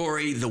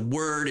 purgatory, the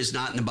word is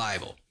not in the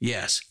Bible.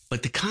 Yes,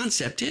 but the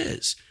concept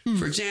is.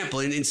 For example,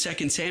 in 2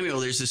 Samuel,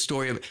 there's the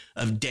story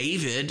of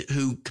David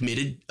who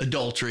committed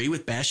adultery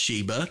with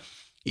Bathsheba.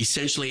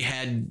 Essentially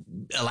had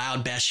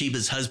allowed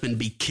Bathsheba's husband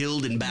be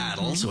killed in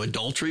battle, so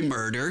adultery,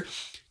 murder.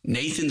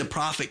 Nathan the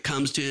prophet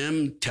comes to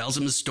him, tells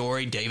him the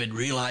story. David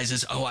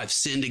realizes, oh, I've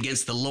sinned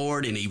against the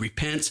Lord, and he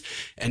repents.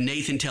 And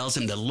Nathan tells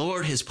him, the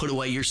Lord has put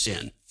away your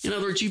sin. In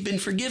other words, you've been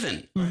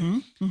forgiven.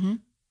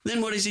 Then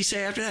what does he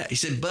say after that? He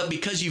said, but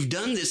because you've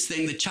done this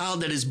thing, the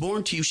child that is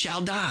born to you shall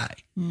die.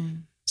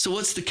 So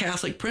what's the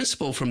Catholic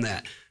principle from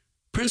that?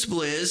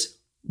 Principle is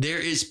there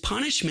is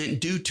punishment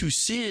due to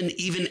sin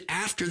even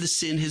after the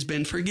sin has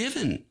been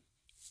forgiven.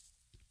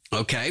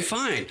 Okay,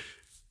 fine.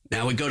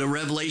 Now we go to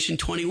Revelation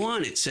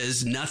 21. It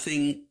says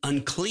nothing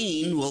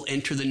unclean will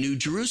enter the New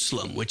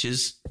Jerusalem, which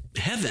is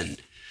heaven.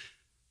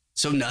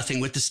 So nothing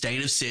with the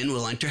stain of sin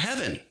will enter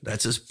heaven.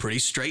 That's a pretty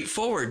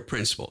straightforward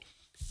principle.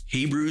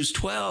 Hebrews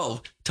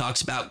 12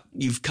 talks about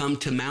you've come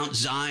to Mount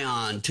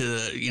Zion, to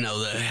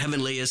the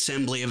heavenly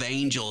assembly of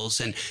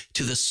angels, and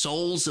to the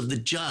souls of the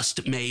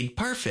just made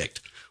perfect.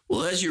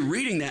 Well, as you're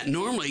reading that,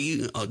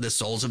 normally the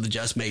souls of the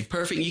just made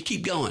perfect, and you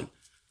keep going.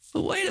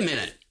 But wait a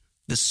minute.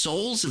 The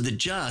souls of the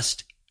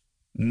just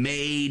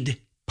made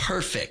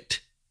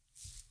perfect.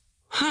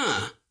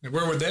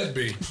 Where would that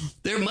be?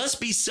 There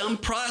must be some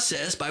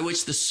process by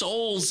which the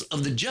souls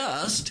of the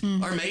just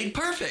are made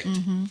perfect.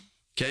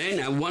 Okay,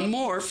 now one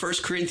more. 1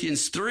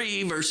 Corinthians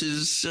 3,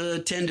 verses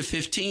 10 to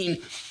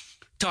 15,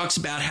 talks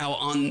about how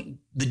on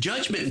the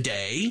judgment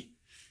day,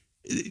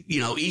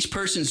 each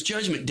person's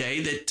judgment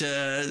day,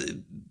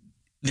 that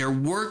their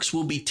works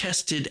will be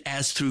tested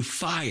as through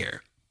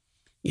fire.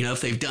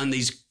 If they've done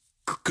these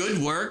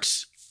good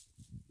works,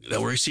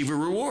 they'll receive a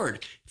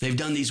reward. If they've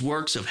done these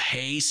works of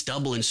hay,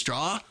 stubble, and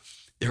straw,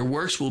 their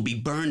works will be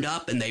burned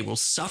up and they will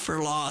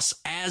suffer loss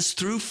as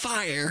through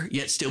fire,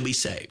 yet still be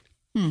saved.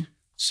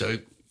 So,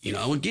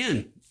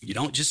 again, you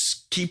don't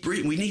just keep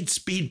reading. We need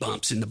speed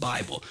bumps in the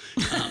Bible.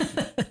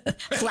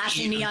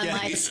 Flashing neon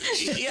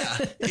lights. Yeah,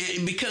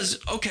 because,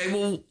 okay,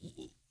 well,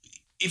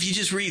 if you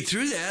just read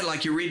through that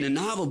like you're reading a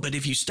novel, but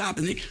if you stop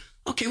and think,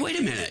 okay, wait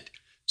a minute.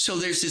 So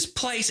there's this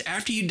place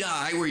after you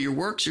die where your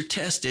works are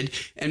tested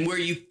and where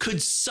you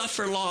could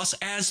suffer loss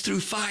as through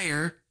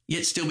fire,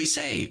 yet still be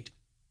saved.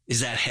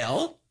 Is that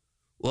hell?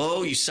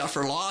 Well, you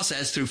suffer loss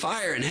as through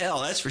fire in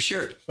hell, that's for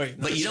sure.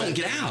 But you don't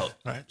get out,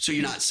 so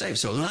you're not saved.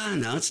 So,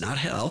 no, it's not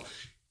hell.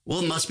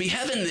 Well, it must be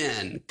heaven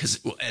then, because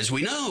as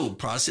we know,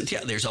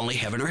 Protestant, there's only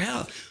heaven or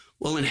hell.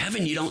 Well, in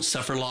heaven, you don't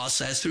suffer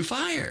loss as through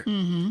fire.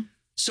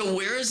 So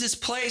where is this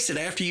place that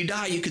after you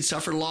die, you could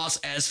suffer loss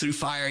as through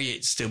fire,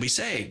 yet still be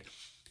saved?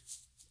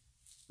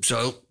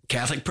 So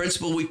Catholic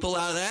principle we pull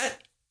out of that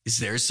is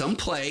there's some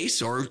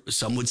place, or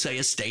some would say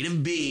a state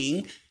of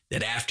being,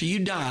 that after you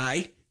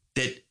die,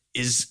 that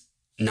is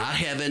not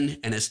heaven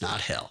and it's not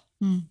hell.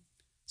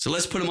 So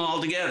let's put them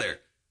all together.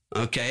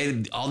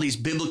 Okay, all these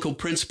biblical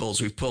principles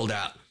we've pulled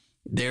out.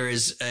 There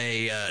is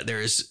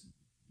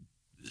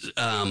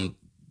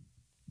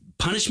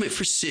punishment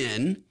for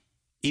sin,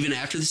 even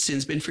after the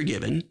sin's been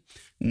forgiven.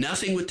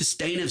 Nothing with the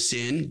stain of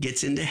sin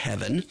gets into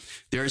heaven.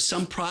 There is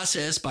some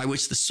process by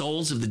which the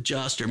souls of the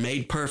just are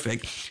made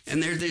perfect.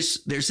 And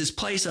there's this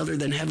place other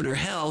than heaven or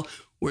hell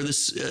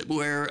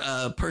where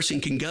a person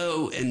can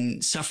go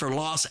and suffer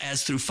loss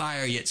as through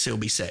fire, yet still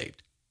be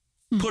saved.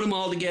 Put them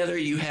all together,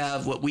 you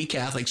have what we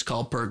Catholics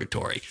call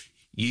purgatory.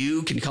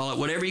 You can call it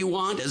whatever you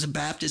want as a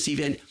Baptist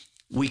event.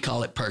 We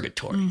call it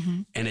purgatory.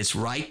 Mm-hmm. And it's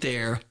right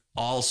there,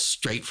 all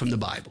straight from the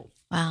Bible.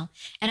 Wow.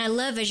 And I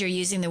love as you're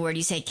using the word,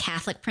 you say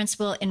Catholic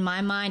principle. In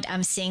my mind,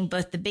 I'm seeing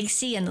both the big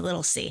C and the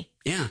little c.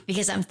 Yeah.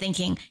 Because I'm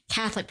thinking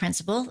Catholic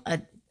principle,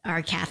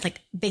 our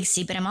Catholic big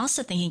C, but I'm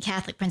also thinking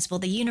Catholic principle,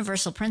 the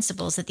universal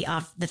principles that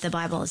the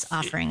Bible is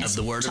offering us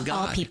of the Word of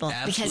God. All people.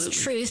 Absolutely.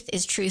 Because truth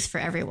is truth for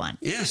everyone.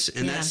 Yes.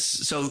 And that's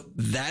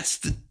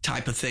the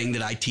type of thing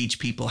that I teach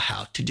people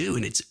how to do.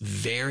 And it's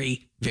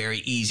very, very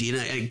easy.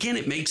 And again,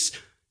 it makes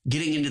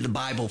getting into the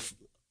Bible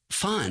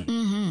fun.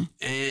 Mm-hmm.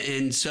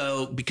 And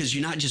so, because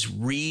you're not just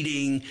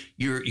reading,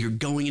 you're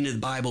going into the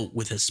Bible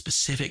with a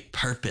specific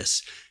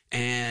purpose.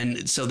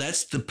 And so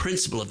that's the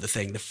principle of the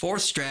thing. The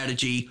fourth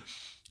strategy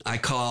I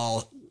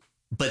call,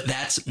 but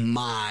that's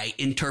my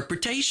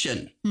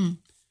interpretation.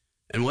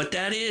 And what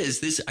that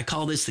is, I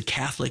call this the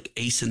Catholic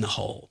ace in the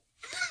hole.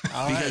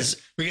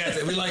 Because we got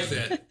that. We like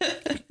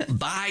that.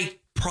 By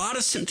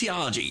Protestant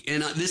theology,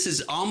 and this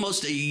is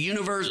almost a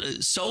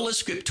universal, sola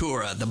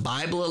scriptura, the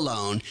Bible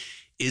alone,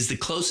 is the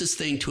closest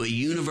thing to a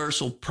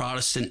universal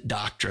Protestant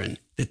doctrine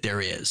that there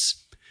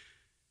is.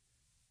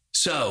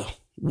 So,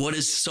 what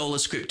is sola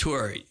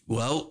scriptura?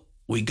 Well,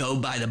 we go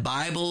by the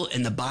Bible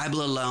and the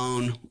Bible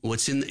alone.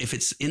 If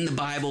it's in the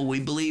Bible, we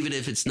believe it.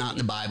 If it's not in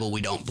the Bible,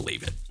 we don't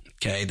believe it.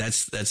 Okay,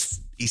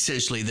 that's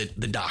essentially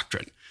the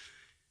doctrine.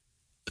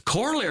 The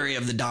corollary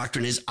of the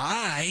doctrine is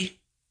I,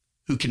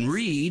 who can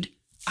read,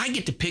 I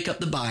get to pick up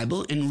the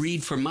Bible and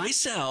read for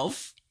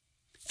myself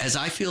as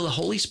I feel the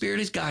Holy Spirit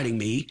is guiding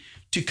me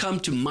to come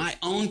to my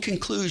own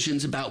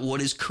conclusions about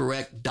what is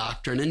correct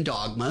doctrine and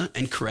dogma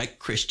and correct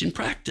Christian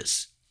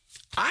practice.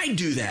 I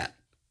do that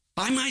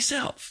by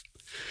myself.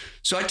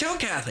 So I tell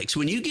Catholics,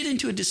 when you get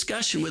into a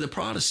discussion with a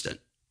Protestant,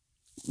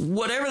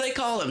 whatever they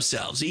call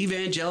themselves,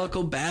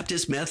 evangelical,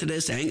 Baptist,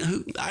 Methodist,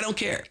 I don't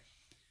care.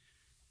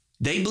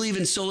 They believe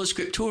in sola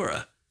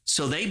scriptura.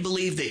 So they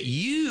believe that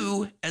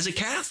you, as a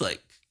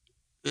Catholic,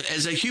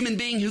 as a human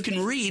being who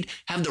can read,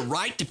 have the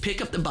right to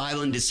pick up the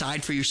Bible and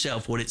decide for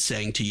yourself what it's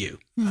saying to you.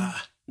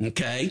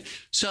 Okay?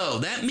 So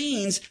that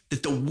means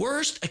that the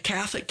worst a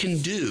Catholic can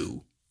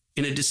do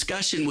in a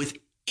discussion with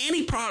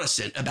any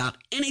Protestant about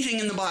anything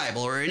in the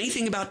Bible or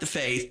anything about the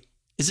faith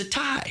is a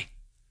tie.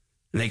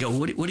 And they go,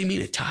 what do you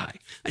mean a tie?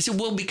 I said,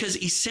 well, because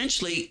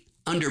essentially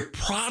under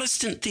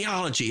Protestant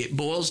theology, it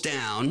boils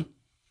down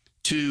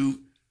to,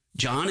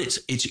 John,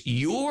 it's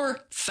your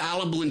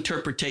fallible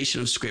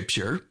interpretation of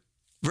Scripture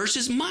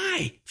versus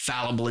my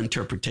fallible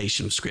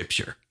interpretation of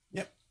Scripture.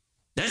 Yep.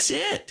 That's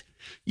it.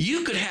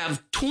 You could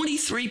have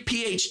 23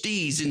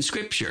 PhDs in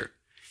Scripture,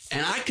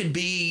 and I could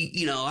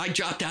be, I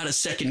dropped out of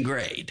second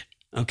grade.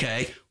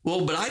 Okay.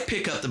 Well, but I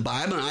pick up the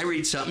Bible and I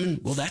read something.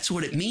 Well, that's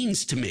what it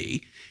means to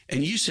me.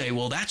 And you say,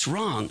 well, that's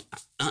wrong.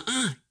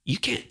 You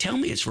can't tell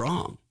me it's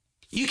wrong.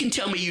 You can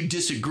tell me you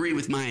disagree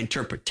with my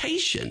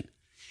interpretation.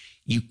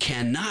 You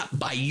cannot,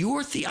 by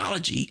your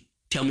theology,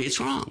 tell me it's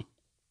wrong.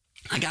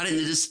 I got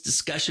into this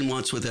discussion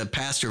once with a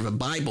pastor of a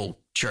Bible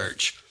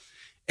church.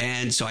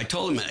 And so I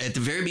told him at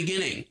the very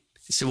beginning,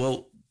 I said,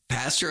 well,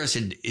 Pastor, I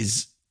said,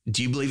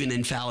 do you believe in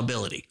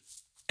infallibility?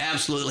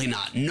 Absolutely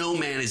not. No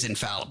man is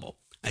infallible.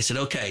 I said,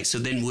 okay, so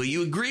then will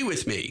you agree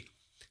with me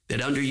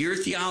that under your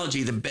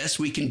theology, the best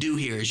we can do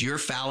here is your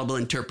fallible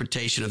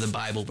interpretation of the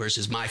Bible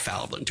versus my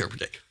fallible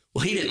interpretation?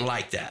 Well, he didn't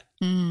like that.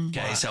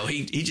 Okay, wow. So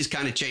he just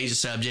kind of changed the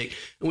subject,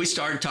 and we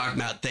started talking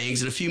about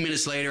things. And a few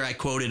minutes later, I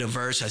quoted a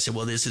verse. I said,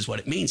 well, this is what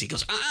it means. He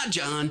goes,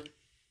 John,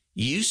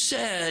 you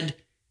said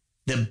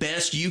the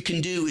best you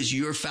can do is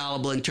your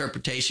fallible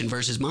interpretation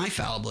versus my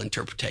fallible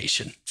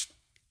interpretation.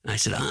 And I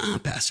said,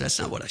 Pastor, that's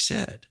not what I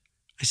said.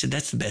 I said,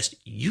 that's the best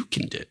you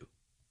can do.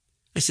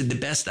 I said, the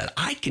best that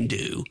I can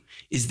do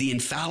is the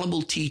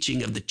infallible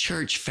teaching of the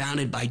church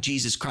founded by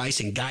Jesus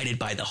Christ and guided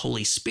by the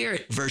Holy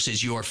Spirit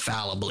versus your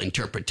fallible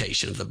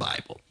interpretation of the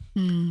Bible.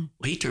 Well,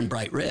 he turned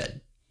bright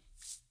red.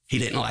 He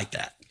didn't like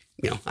that.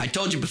 I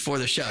told you before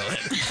the show. I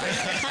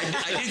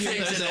do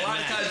things that a lot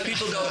of times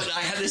people don't.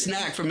 I have this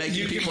knack for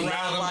making people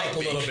not like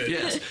me. A little bit.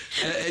 Yes.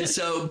 And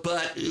so,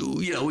 but,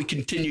 we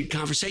continued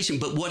conversation.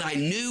 But what I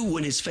knew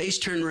when his face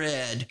turned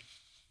red,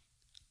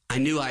 I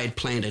knew I had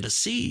planted a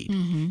seed.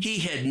 Mm-hmm. He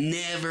had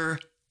never,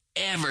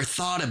 ever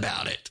thought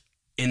about it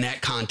in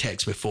that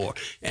context before.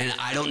 And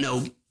I don't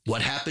know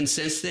what happened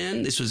since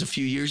then. This was a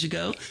few years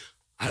ago.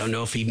 I don't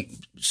know if he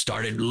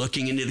started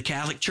looking into the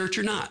Catholic Church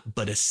or not,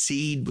 but a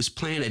seed was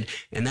planted.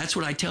 And that's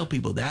what I tell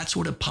people. That's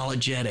what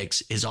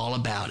apologetics is all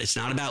about. It's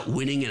not about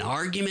winning an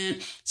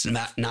argument. It's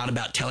not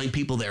about telling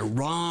people they're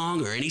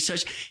wrong or any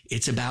such.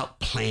 It's about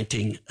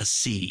planting a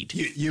seed.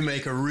 You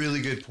make a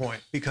really good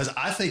point, because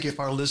I think if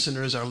our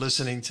listeners are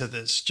listening to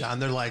this, John,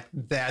 they're like,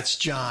 that's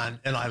John.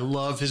 And I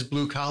love his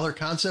blue collar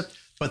concept,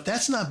 but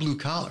that's not blue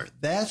collar.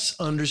 That's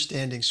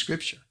understanding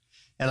Scripture.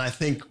 And I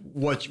think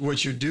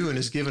what you're doing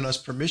is giving us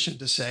permission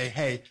to say,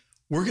 hey,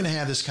 we're going to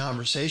have this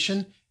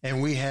conversation and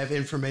we have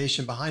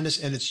information behind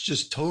us, and it's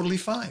just totally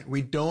fine.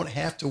 We don't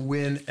have to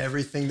win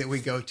everything that we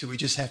go to. We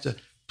just have to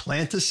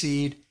plant a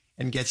seed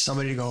and get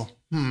somebody to go,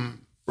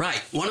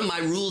 Right. One of my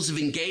rules of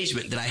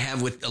engagement that I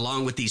have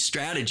along with these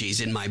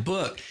strategies in my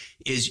book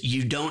is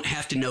you don't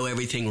have to know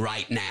everything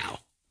right now.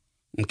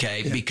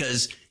 Okay. Yeah.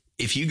 Because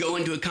if you go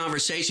into a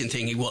conversation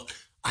thinking, well,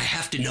 I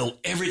have to know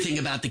everything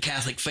about the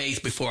Catholic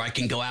faith before I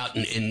can go out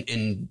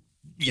and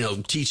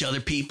teach other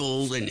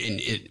people and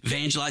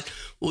evangelize.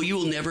 Well, you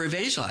will never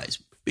evangelize.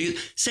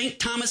 St.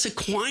 Thomas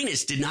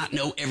Aquinas did not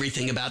know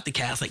everything about the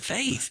Catholic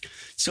faith.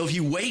 So if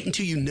you wait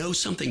until you know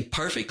something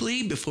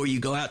perfectly before you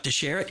go out to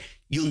share it,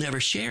 you'll never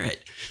share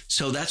it.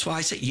 So that's why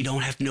I say you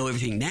don't have to know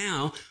everything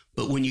now.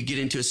 But when you get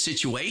into a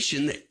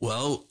situation that,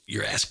 well,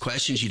 you're asked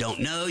questions you don't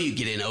know, you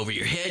get in over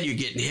your head, you're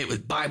getting hit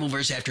with Bible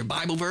verse after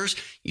Bible verse,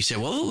 you say,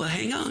 well,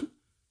 hang on.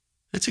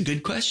 That's a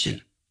good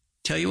question.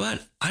 Tell you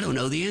what, I don't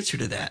know the answer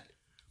to that.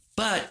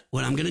 But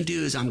what I'm going to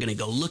do is I'm going to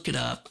go look it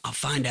up. I'll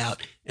find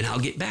out and I'll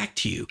get back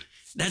to you.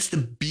 That's the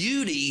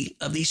beauty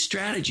of these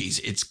strategies.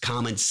 It's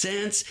common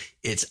sense.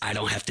 I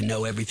don't have to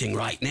know everything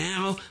right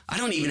now. I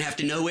don't even have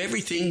to know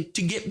everything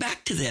to get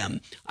back to them.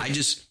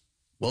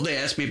 They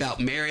asked me about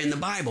Mary in the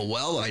Bible.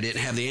 Well, I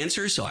didn't have the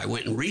answer, so I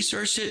went and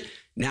researched it.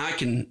 Now I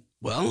can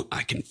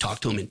talk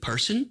to them in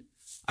person.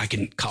 I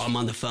can call them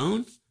on the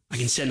phone. I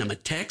can send them a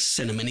text,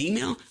 send them an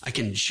email. I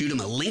can shoot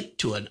them a link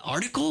to an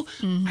article.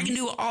 Mm-hmm. I can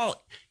do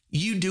all.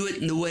 You do it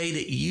in the way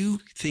that you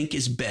think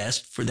is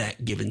best for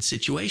that given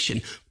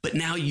situation. But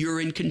now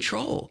you're in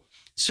control.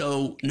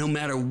 So no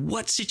matter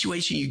what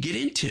situation you get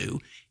into,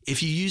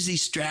 if you use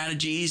these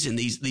strategies and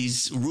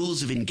these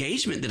rules of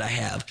engagement that I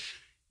have,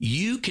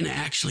 you can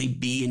actually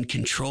be in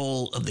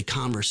control of the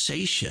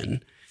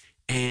conversation,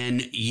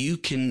 and you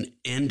can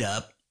end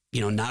up,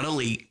 not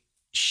only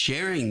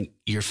sharing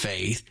your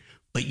faith,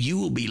 but you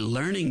will be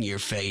learning your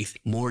faith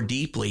more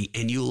deeply,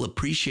 and you'll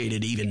appreciate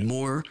it even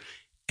more.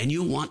 And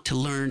you'll want to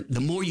learn. The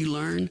more you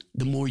learn,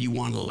 the more you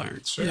want to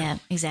learn. Sure. Yeah,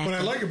 exactly. What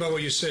I like about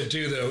what you said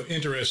too, though,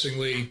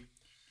 interestingly,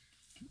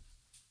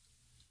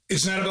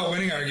 it's not about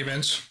winning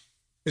arguments.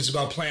 It's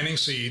about planting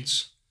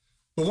seeds.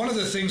 But one of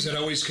the things that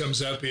always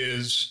comes up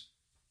is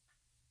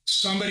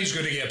somebody's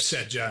going to get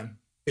upset, John.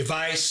 If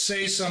I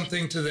say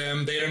something to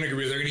them, they don't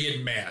agree, they're going to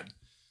get mad.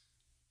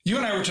 You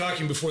and I were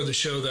talking before the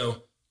show,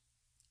 though,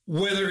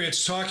 whether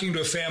it's talking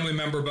to a family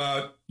member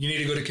about you need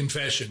to go to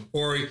confession,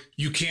 or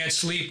you can't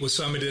sleep with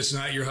somebody that's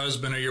not your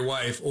husband or your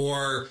wife,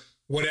 or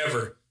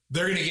whatever,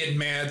 they're going to get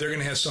mad. They're going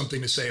to have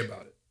something to say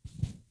about it.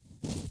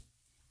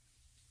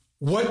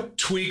 What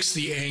tweaks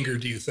the anger,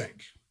 do you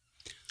think?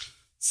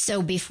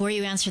 So before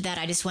you answer that,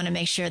 I just want to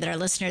make sure that our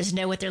listeners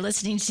know what they're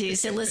listening to.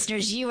 So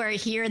listeners, you are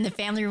here in the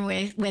family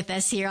room with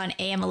us here on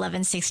AM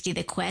 1160,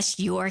 The Quest,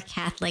 your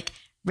Catholic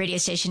radio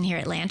station here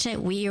in Atlanta.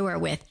 We are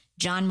with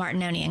John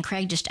Martignoni, and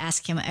Craig just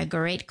asked him a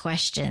great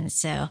question.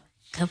 So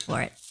go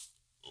for it.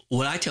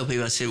 What I tell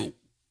people, I say,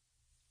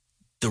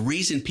 the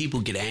reason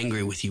people get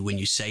angry with you when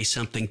you say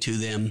something to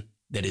them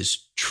that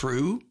is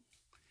true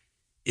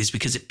is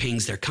because it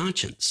pings their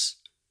conscience.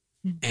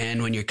 Mm-hmm.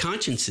 And when your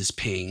conscience is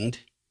pinged,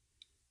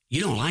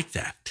 you don't like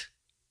that.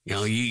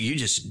 You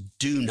just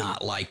do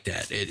not like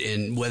that.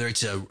 And whether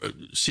it's a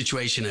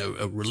situation,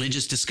 a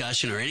religious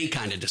discussion or any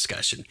kind of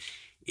discussion,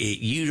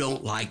 you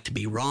don't like to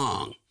be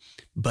wrong.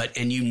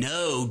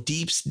 And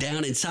deep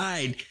down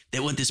inside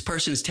that what this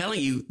person is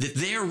telling you, that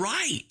they're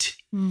right.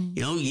 Mm.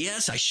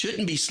 Yes, I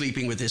shouldn't be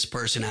sleeping with this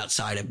person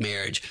outside of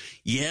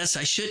marriage. Yes,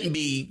 I shouldn't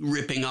be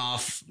ripping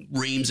off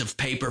reams of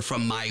paper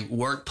from my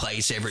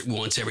workplace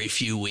every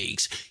few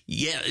weeks.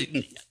 Yeah.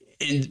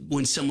 And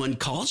when someone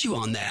calls you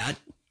on that,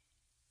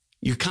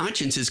 your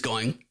conscience is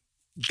going,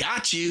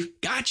 got you.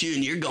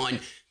 And you're going,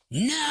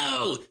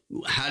 no.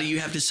 How do you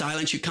have to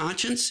silence your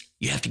conscience?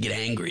 You have to get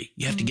angry.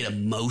 You have to get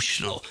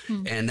emotional.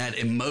 And that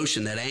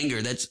emotion, that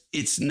anger,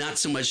 it's not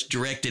so much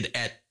directed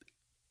at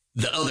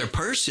the other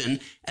person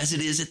as it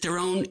is at their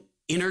own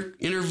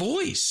inner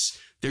voice.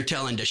 They're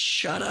telling to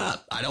shut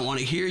up. I don't want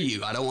to hear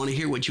you. I don't want to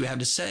hear what you have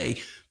to say,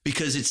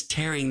 because it's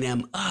tearing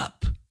them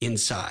up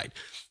inside.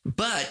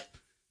 But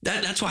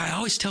that's why I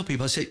always tell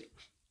people, I say,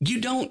 you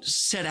don't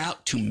set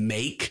out to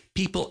make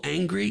people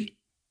angry.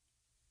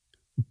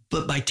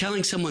 But by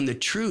telling someone the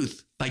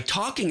truth, by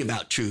talking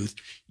about truth,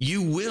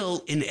 you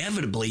will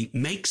inevitably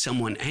make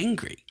someone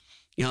angry.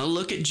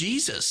 Look at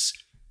Jesus.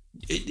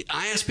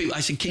 I ask people,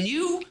 I said, can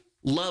you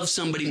love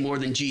somebody more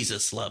than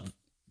Jesus loved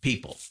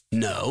people?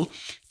 No.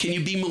 Can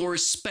you be more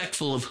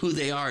respectful of who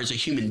they are as a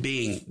human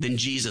being than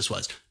Jesus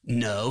was?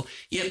 No.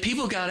 Yet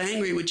people got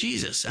angry with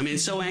Jesus. I mean,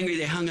 so angry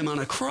they hung him on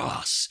a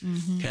cross.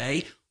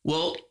 Okay.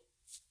 Well,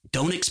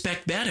 don't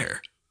expect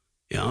better.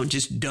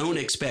 Just don't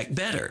expect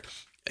better.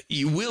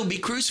 You will be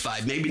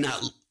crucified, maybe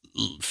not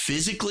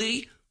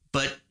physically,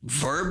 but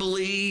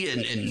verbally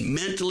and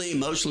mentally,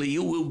 emotionally,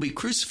 you will be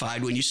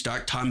crucified when you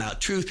start talking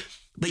about truth.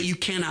 But you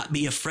cannot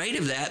be afraid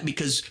of that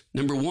because,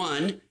 number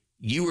one,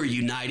 you are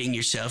uniting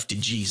yourself to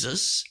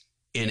Jesus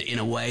in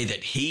a way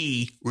that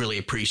he really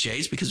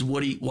appreciates. Because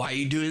why are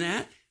you doing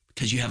that?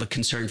 Because you have a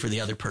concern for the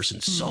other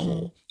person's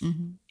soul.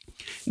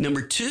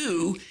 Number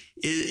two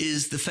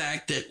is the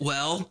fact that,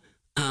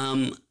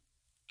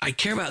 I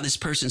care about this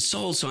person's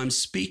soul, so I'm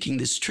speaking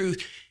this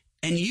truth.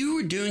 And you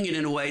are doing it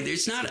in a way,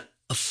 there's not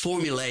a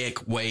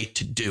formulaic way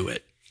to do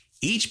it.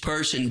 Each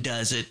person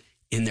does it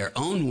in their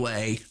own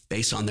way,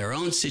 based on their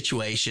own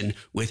situation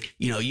with,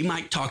 you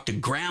might talk to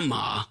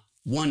grandma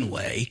one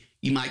way,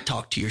 you might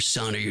talk to your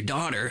son or your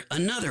daughter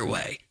another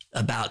way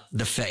about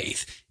the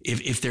faith,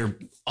 if they're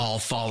all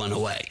fallen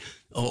away,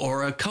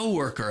 or a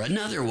coworker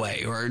another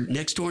way, or a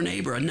next door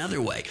neighbor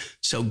another way.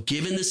 So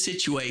given the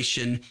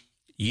situation,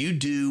 you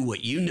do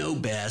what you know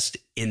best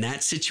in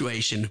that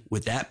situation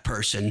with that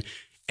person.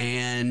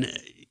 And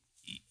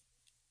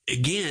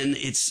again,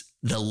 it's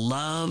the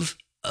love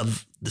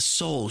of the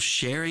soul,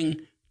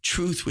 sharing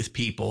truth with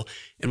people.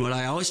 And what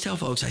I always tell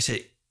folks, I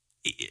say,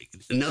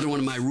 another one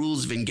of my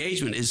rules of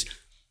engagement is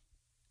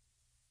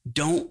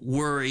don't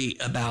worry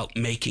about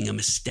making a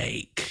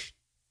mistake.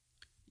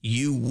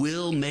 You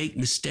will make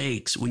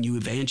mistakes when you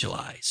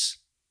evangelize.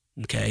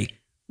 Okay.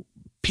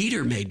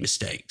 Peter made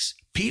mistakes.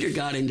 Peter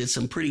got into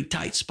some pretty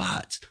tight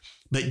spots,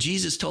 but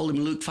Jesus told him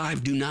in Luke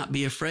 5, do not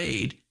be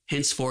afraid.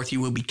 Henceforth,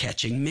 you will be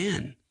catching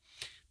men.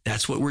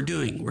 That's what we're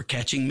doing. We're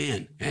catching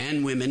men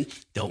and women.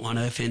 Don't want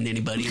to offend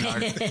anybody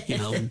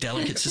in our,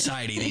 delicate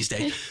society these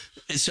days.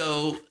 And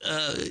so,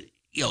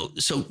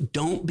 so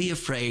don't be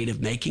afraid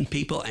of making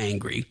people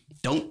angry.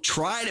 Don't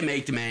try to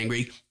make them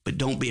angry, but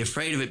don't be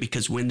afraid of it,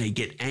 because when they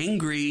get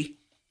angry,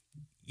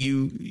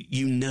 you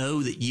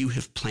know that you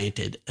have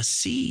planted a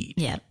seed.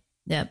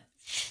 Yep.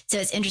 So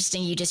it's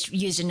interesting. You just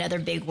used another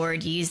big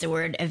word. You used the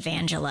word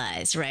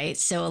evangelize, right?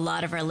 So a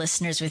lot of our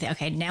listeners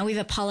now we've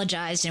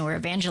apologized and we're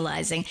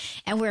evangelizing,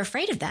 and we're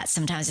afraid of that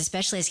sometimes,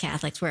 especially as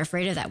Catholics, we're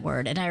afraid of that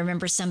word. And I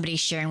remember somebody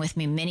sharing with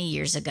me many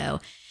years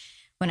ago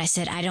when I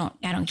said, I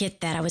don't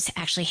get that. I was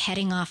actually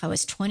heading off. I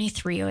was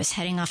 23. I was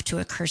heading off to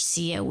a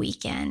Curcia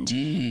weekend.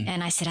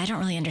 And I said, I don't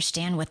really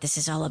understand what this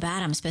is all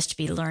about. I'm supposed to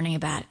be learning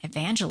about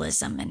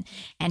evangelism.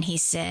 And he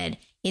said,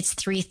 it's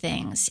three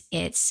things.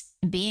 It's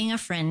being a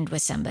friend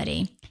with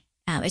somebody.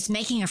 It's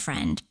making a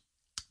friend.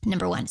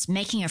 Number one, it's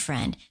making a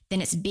friend.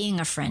 Then it's being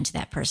a friend to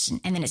that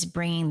person. And then it's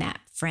bringing that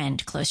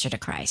friend closer to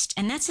Christ.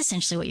 And that's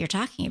essentially what you're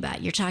talking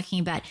about. You're talking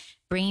about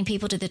bringing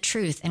people to the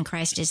truth, and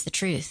Christ is the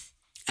truth.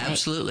 Right?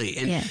 Absolutely.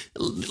 And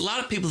a lot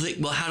of people think,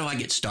 well, how do I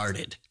get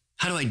started?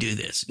 How do I do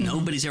this?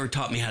 Nobody's ever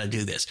taught me how to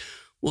do this.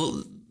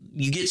 Well,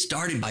 you get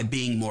started by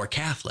being more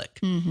Catholic.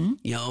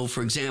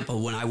 For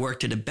example, when I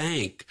worked at a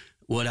bank,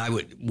 what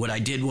I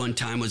did one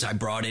time was I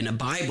brought in a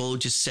Bible,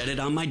 just set it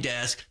on my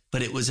desk,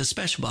 but it was a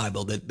special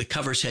Bible. The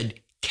cover said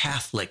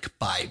Catholic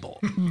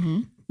Bible.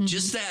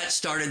 Just that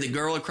started the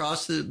girl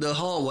across the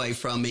hallway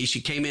from me.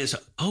 She came in and said,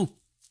 oh,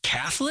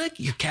 Catholic?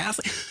 You're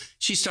Catholic?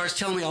 She starts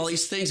telling me all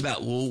these things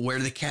about, where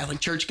the Catholic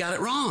Church got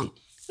it wrong.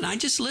 And I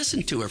just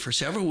listened to her for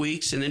several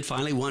weeks. And then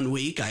finally one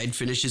week I had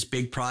finished this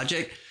big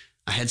project.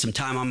 I had some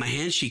time on my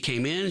hands. She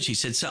came in and she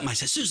said something. I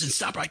said, Susan,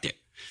 stop right there.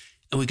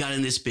 And we got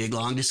in this big,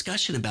 long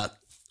discussion about,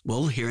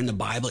 here in the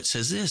Bible, it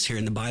says this. Here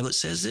in the Bible, it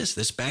says this.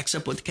 This backs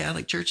up what the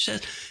Catholic Church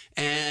says.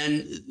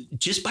 And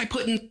just by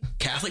putting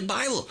Catholic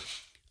Bible,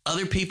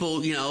 other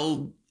people,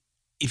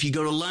 if you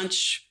go to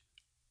lunch,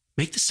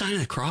 make the sign of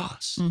the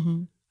cross.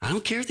 I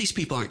don't care if these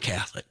people aren't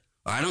Catholic,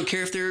 or I don't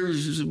care if they're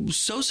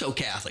so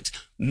Catholics.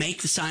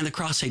 Make the sign of the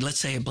cross. Say, let's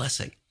say a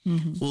blessing.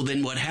 Well,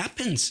 then what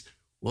happens?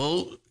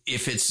 Well,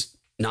 if it's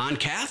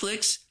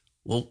non-Catholics,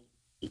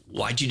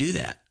 why'd you do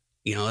that?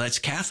 That's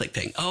a Catholic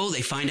thing. Oh,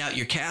 they find out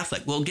you're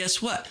Catholic. Well,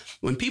 guess what?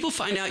 When people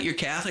find out you're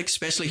Catholic,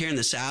 especially here in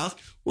the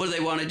South, what do they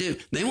want to do?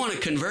 They want to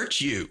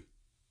convert you.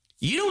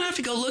 You don't have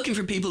to go looking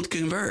for people to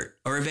convert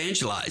or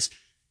evangelize.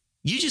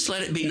 You just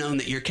let it be known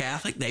that you're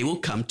Catholic. They will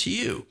come to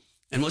you.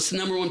 And what's the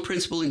number one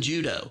principle in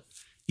judo?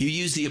 You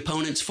use the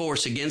opponent's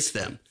force against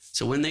them.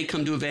 So when they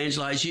come to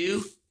evangelize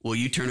you,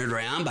 you turn it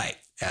around by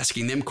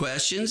asking them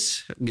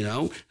questions,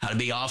 how to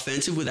be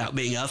offensive without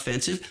being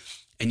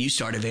offensive, and you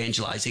start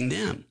evangelizing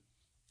them.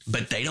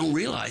 But they don't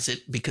realize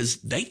it because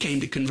they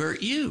came to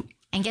convert you.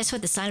 And guess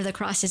what? The sign of the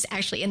cross is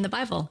actually in the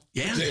Bible.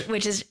 Yeah.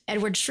 Which is,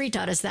 Edward Shree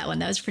taught us that one.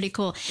 That was pretty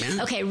cool.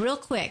 Yeah. Okay, real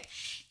quick.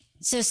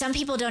 So some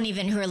people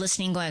who are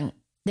listening going,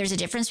 there's a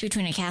difference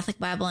between a Catholic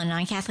Bible and a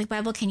non-Catholic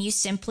Bible. Can you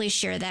simply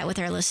share that with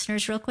our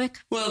listeners real quick?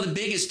 Well, the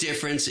biggest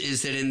difference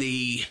is that in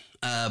the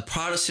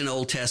Protestant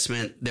Old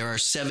Testament, there are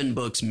 7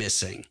 books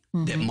missing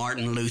that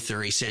Martin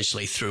Luther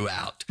essentially threw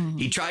out.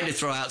 He tried to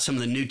throw out some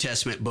of the New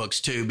Testament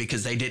books too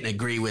because they didn't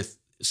agree with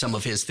some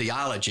of his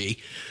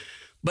theology.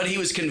 But he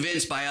was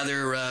convinced by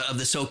other of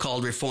the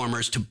so-called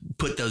reformers to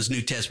put those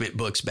New Testament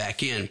books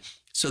back in.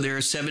 So there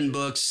are 7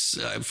 books,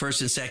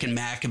 1st and 2nd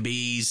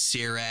Maccabees,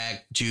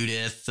 Sirach,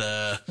 Judith,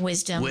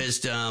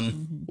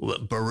 Wisdom,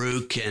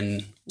 Baruch,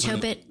 and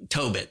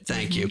Tobit,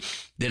 thank you,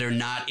 that are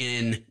not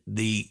in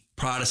the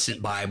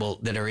Protestant Bible,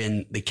 that are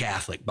in the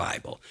Catholic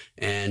Bible.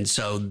 And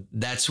so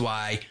that's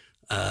why,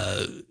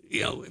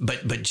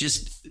 but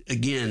just,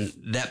 again,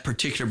 that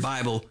particular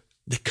Bible,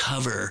 the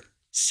cover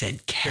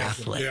said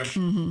Catholic.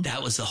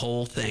 That was the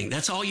whole thing.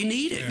 That's all you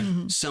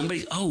needed.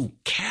 Somebody,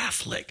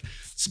 Catholic.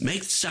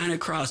 Make the sign of the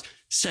cross.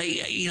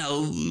 Say,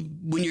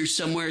 when you're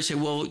somewhere, say,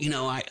 well,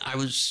 I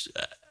was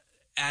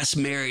asked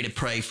Mary to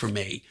pray for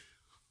me.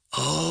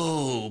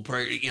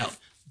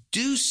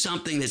 Do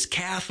something that's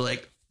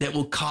Catholic that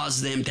will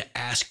cause them to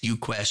ask you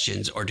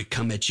questions or to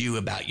come at you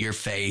about your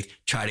faith,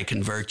 try to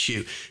convert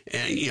you.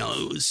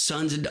 And,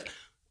 sons and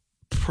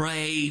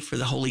pray for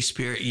the Holy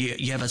Spirit.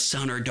 You have a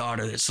son or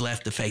daughter that's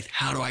left the faith.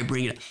 How do I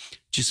bring it?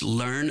 Just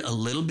learn a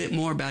little bit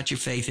more about your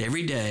faith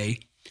every day.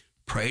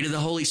 Pray to the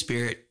Holy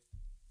Spirit.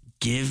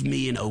 Give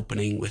me an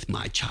opening with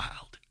my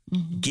child.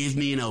 Give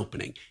me an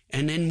opening.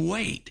 And then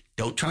wait.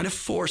 Don't try to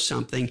force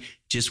something.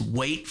 Just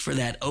wait for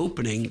that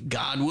opening.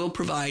 God will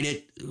provide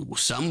it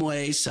some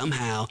way,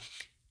 somehow.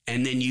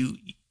 And then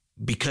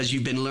because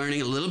you've been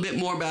learning a little bit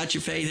more about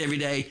your faith every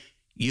day,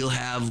 you'll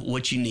have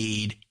what you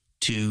need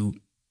to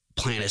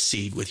plant a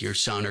seed with your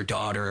son or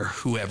daughter or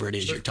whoever it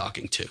is you're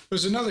talking to.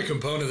 There's another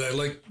component I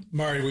like,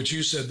 Mari, what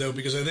you said, though,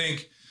 because I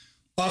think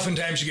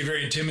oftentimes you get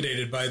very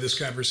intimidated by this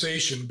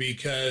conversation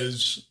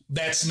because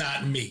that's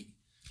not me.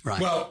 Right.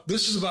 Well,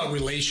 this is about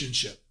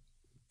relationship.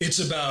 It's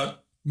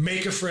about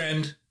make a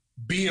friend,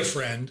 be a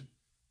friend.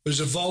 There's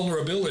a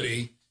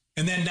vulnerability.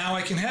 And then now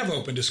I can have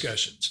open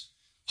discussions.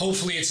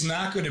 Hopefully it's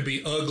not going to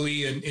be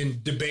ugly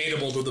and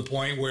debatable to the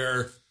point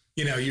where,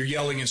 you're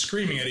yelling and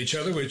screaming at each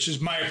other, which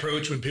is my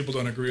approach when people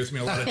don't agree with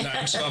me a lot of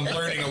times. So I'm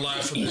learning a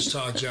lot from this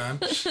talk, John.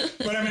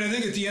 But I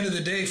think at the end of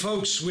the day,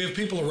 folks, we have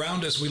people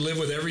around us we live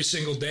with every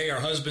single day, our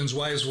husbands,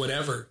 wives,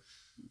 whatever.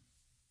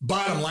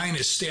 Bottom line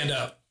is stand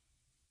up,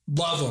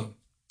 love them,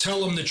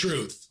 tell them the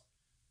truth.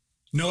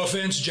 No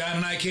offense, John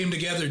and I came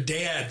together.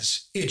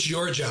 Dads, it's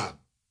your job.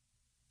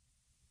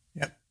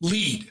 Yep.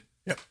 Lead.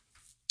 Yep.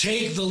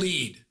 Take the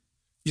lead.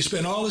 You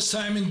spend all this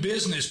time in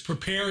business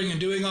preparing and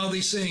doing all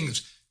these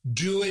things.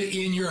 Do it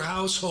in your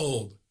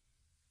household.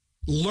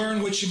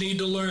 Learn what you need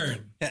to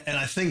learn. And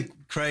I think,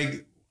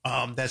 Craig,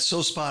 that's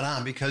so spot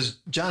on because,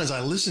 John, as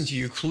I listened to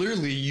you,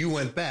 clearly you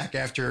went back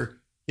after,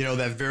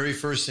 that very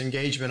first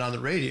engagement on the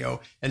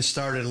radio and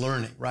started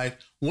learning, right?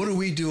 What do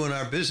we do in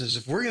our business?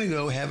 If we're going to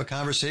go have a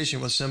conversation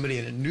with somebody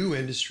in a new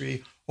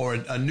industry or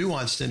a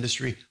nuanced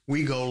industry,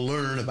 we go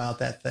learn about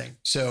that thing.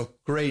 So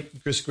great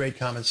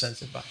common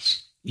sense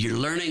advice. You're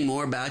learning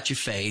more about your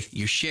faith.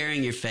 You're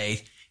sharing your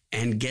faith.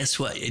 And guess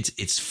what?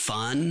 It's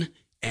fun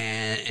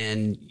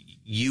and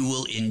you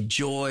will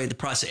enjoy the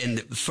process. And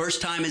the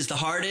first time is the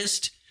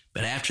hardest,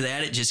 but after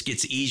that, it just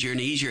gets easier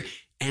and easier.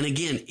 And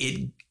again,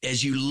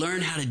 as you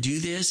learn how to do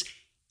this,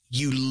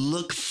 you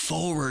look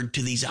forward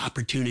to these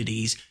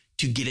opportunities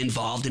to get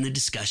involved in a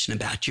discussion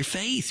about your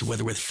faith,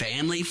 whether with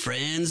family,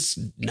 friends,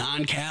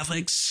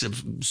 non-Catholics,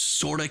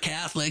 sort of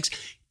Catholics.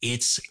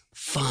 It's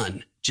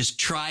fun. Just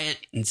try it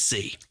and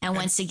see. And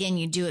once again,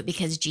 you do it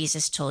because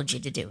Jesus told you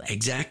to do it.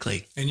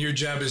 Exactly. And your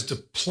job is to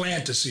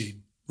plant a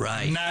seed.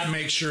 Right. Not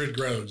make sure it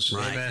grows.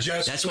 Right.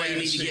 That's why you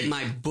need to get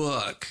my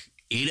book,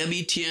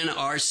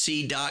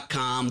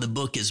 EWTNRC.com. The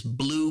book is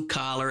Blue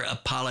Collar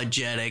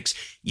Apologetics.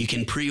 You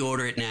can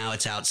pre-order it now.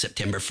 It's out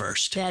September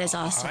 1st. That is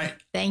awesome. Right.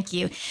 Thank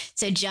you.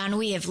 So, John,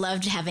 we have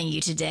loved having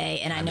you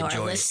today. And I know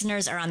our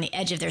listeners are on the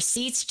edge of their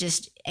seats,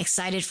 just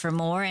excited for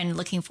more and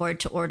looking forward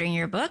to ordering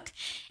your book.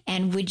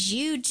 And would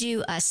you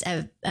do us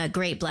a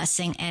great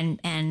blessing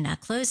and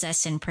close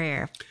us in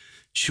prayer?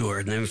 Sure.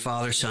 In the name of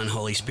Father, Son,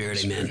 Holy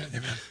Spirit. Amen.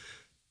 Amen.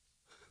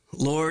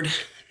 Lord,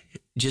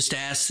 just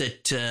ask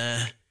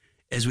that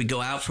as we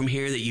go out from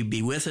here, that you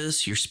be with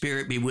us, your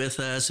Spirit be with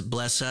us,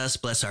 bless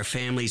our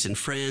families and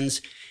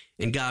friends.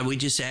 And God, we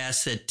just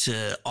ask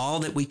that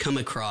all that we come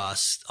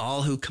across,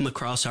 all who come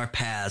across our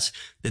paths,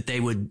 that they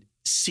would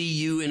see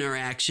you in our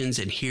actions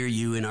and hear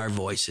you in our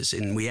voices.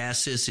 And we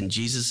ask this in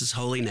Jesus'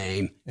 holy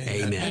name.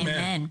 Amen.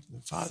 Amen. The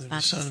Father, the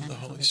Son, and the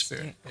Holy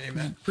Spirit.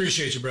 Amen.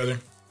 Appreciate you, brother.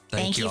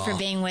 Thank you for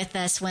being with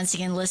us. Once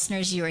again,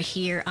 listeners, you are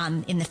here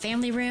in the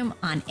family room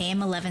on AM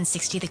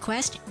 1160 The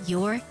Quest,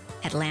 your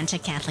Atlanta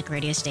Catholic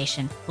radio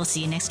station. We'll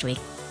see you next week.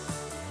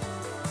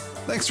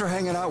 Thanks for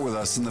hanging out with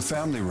us in the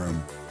family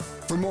room.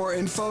 For more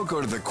info,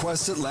 go to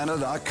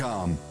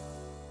thequestatlanta.com.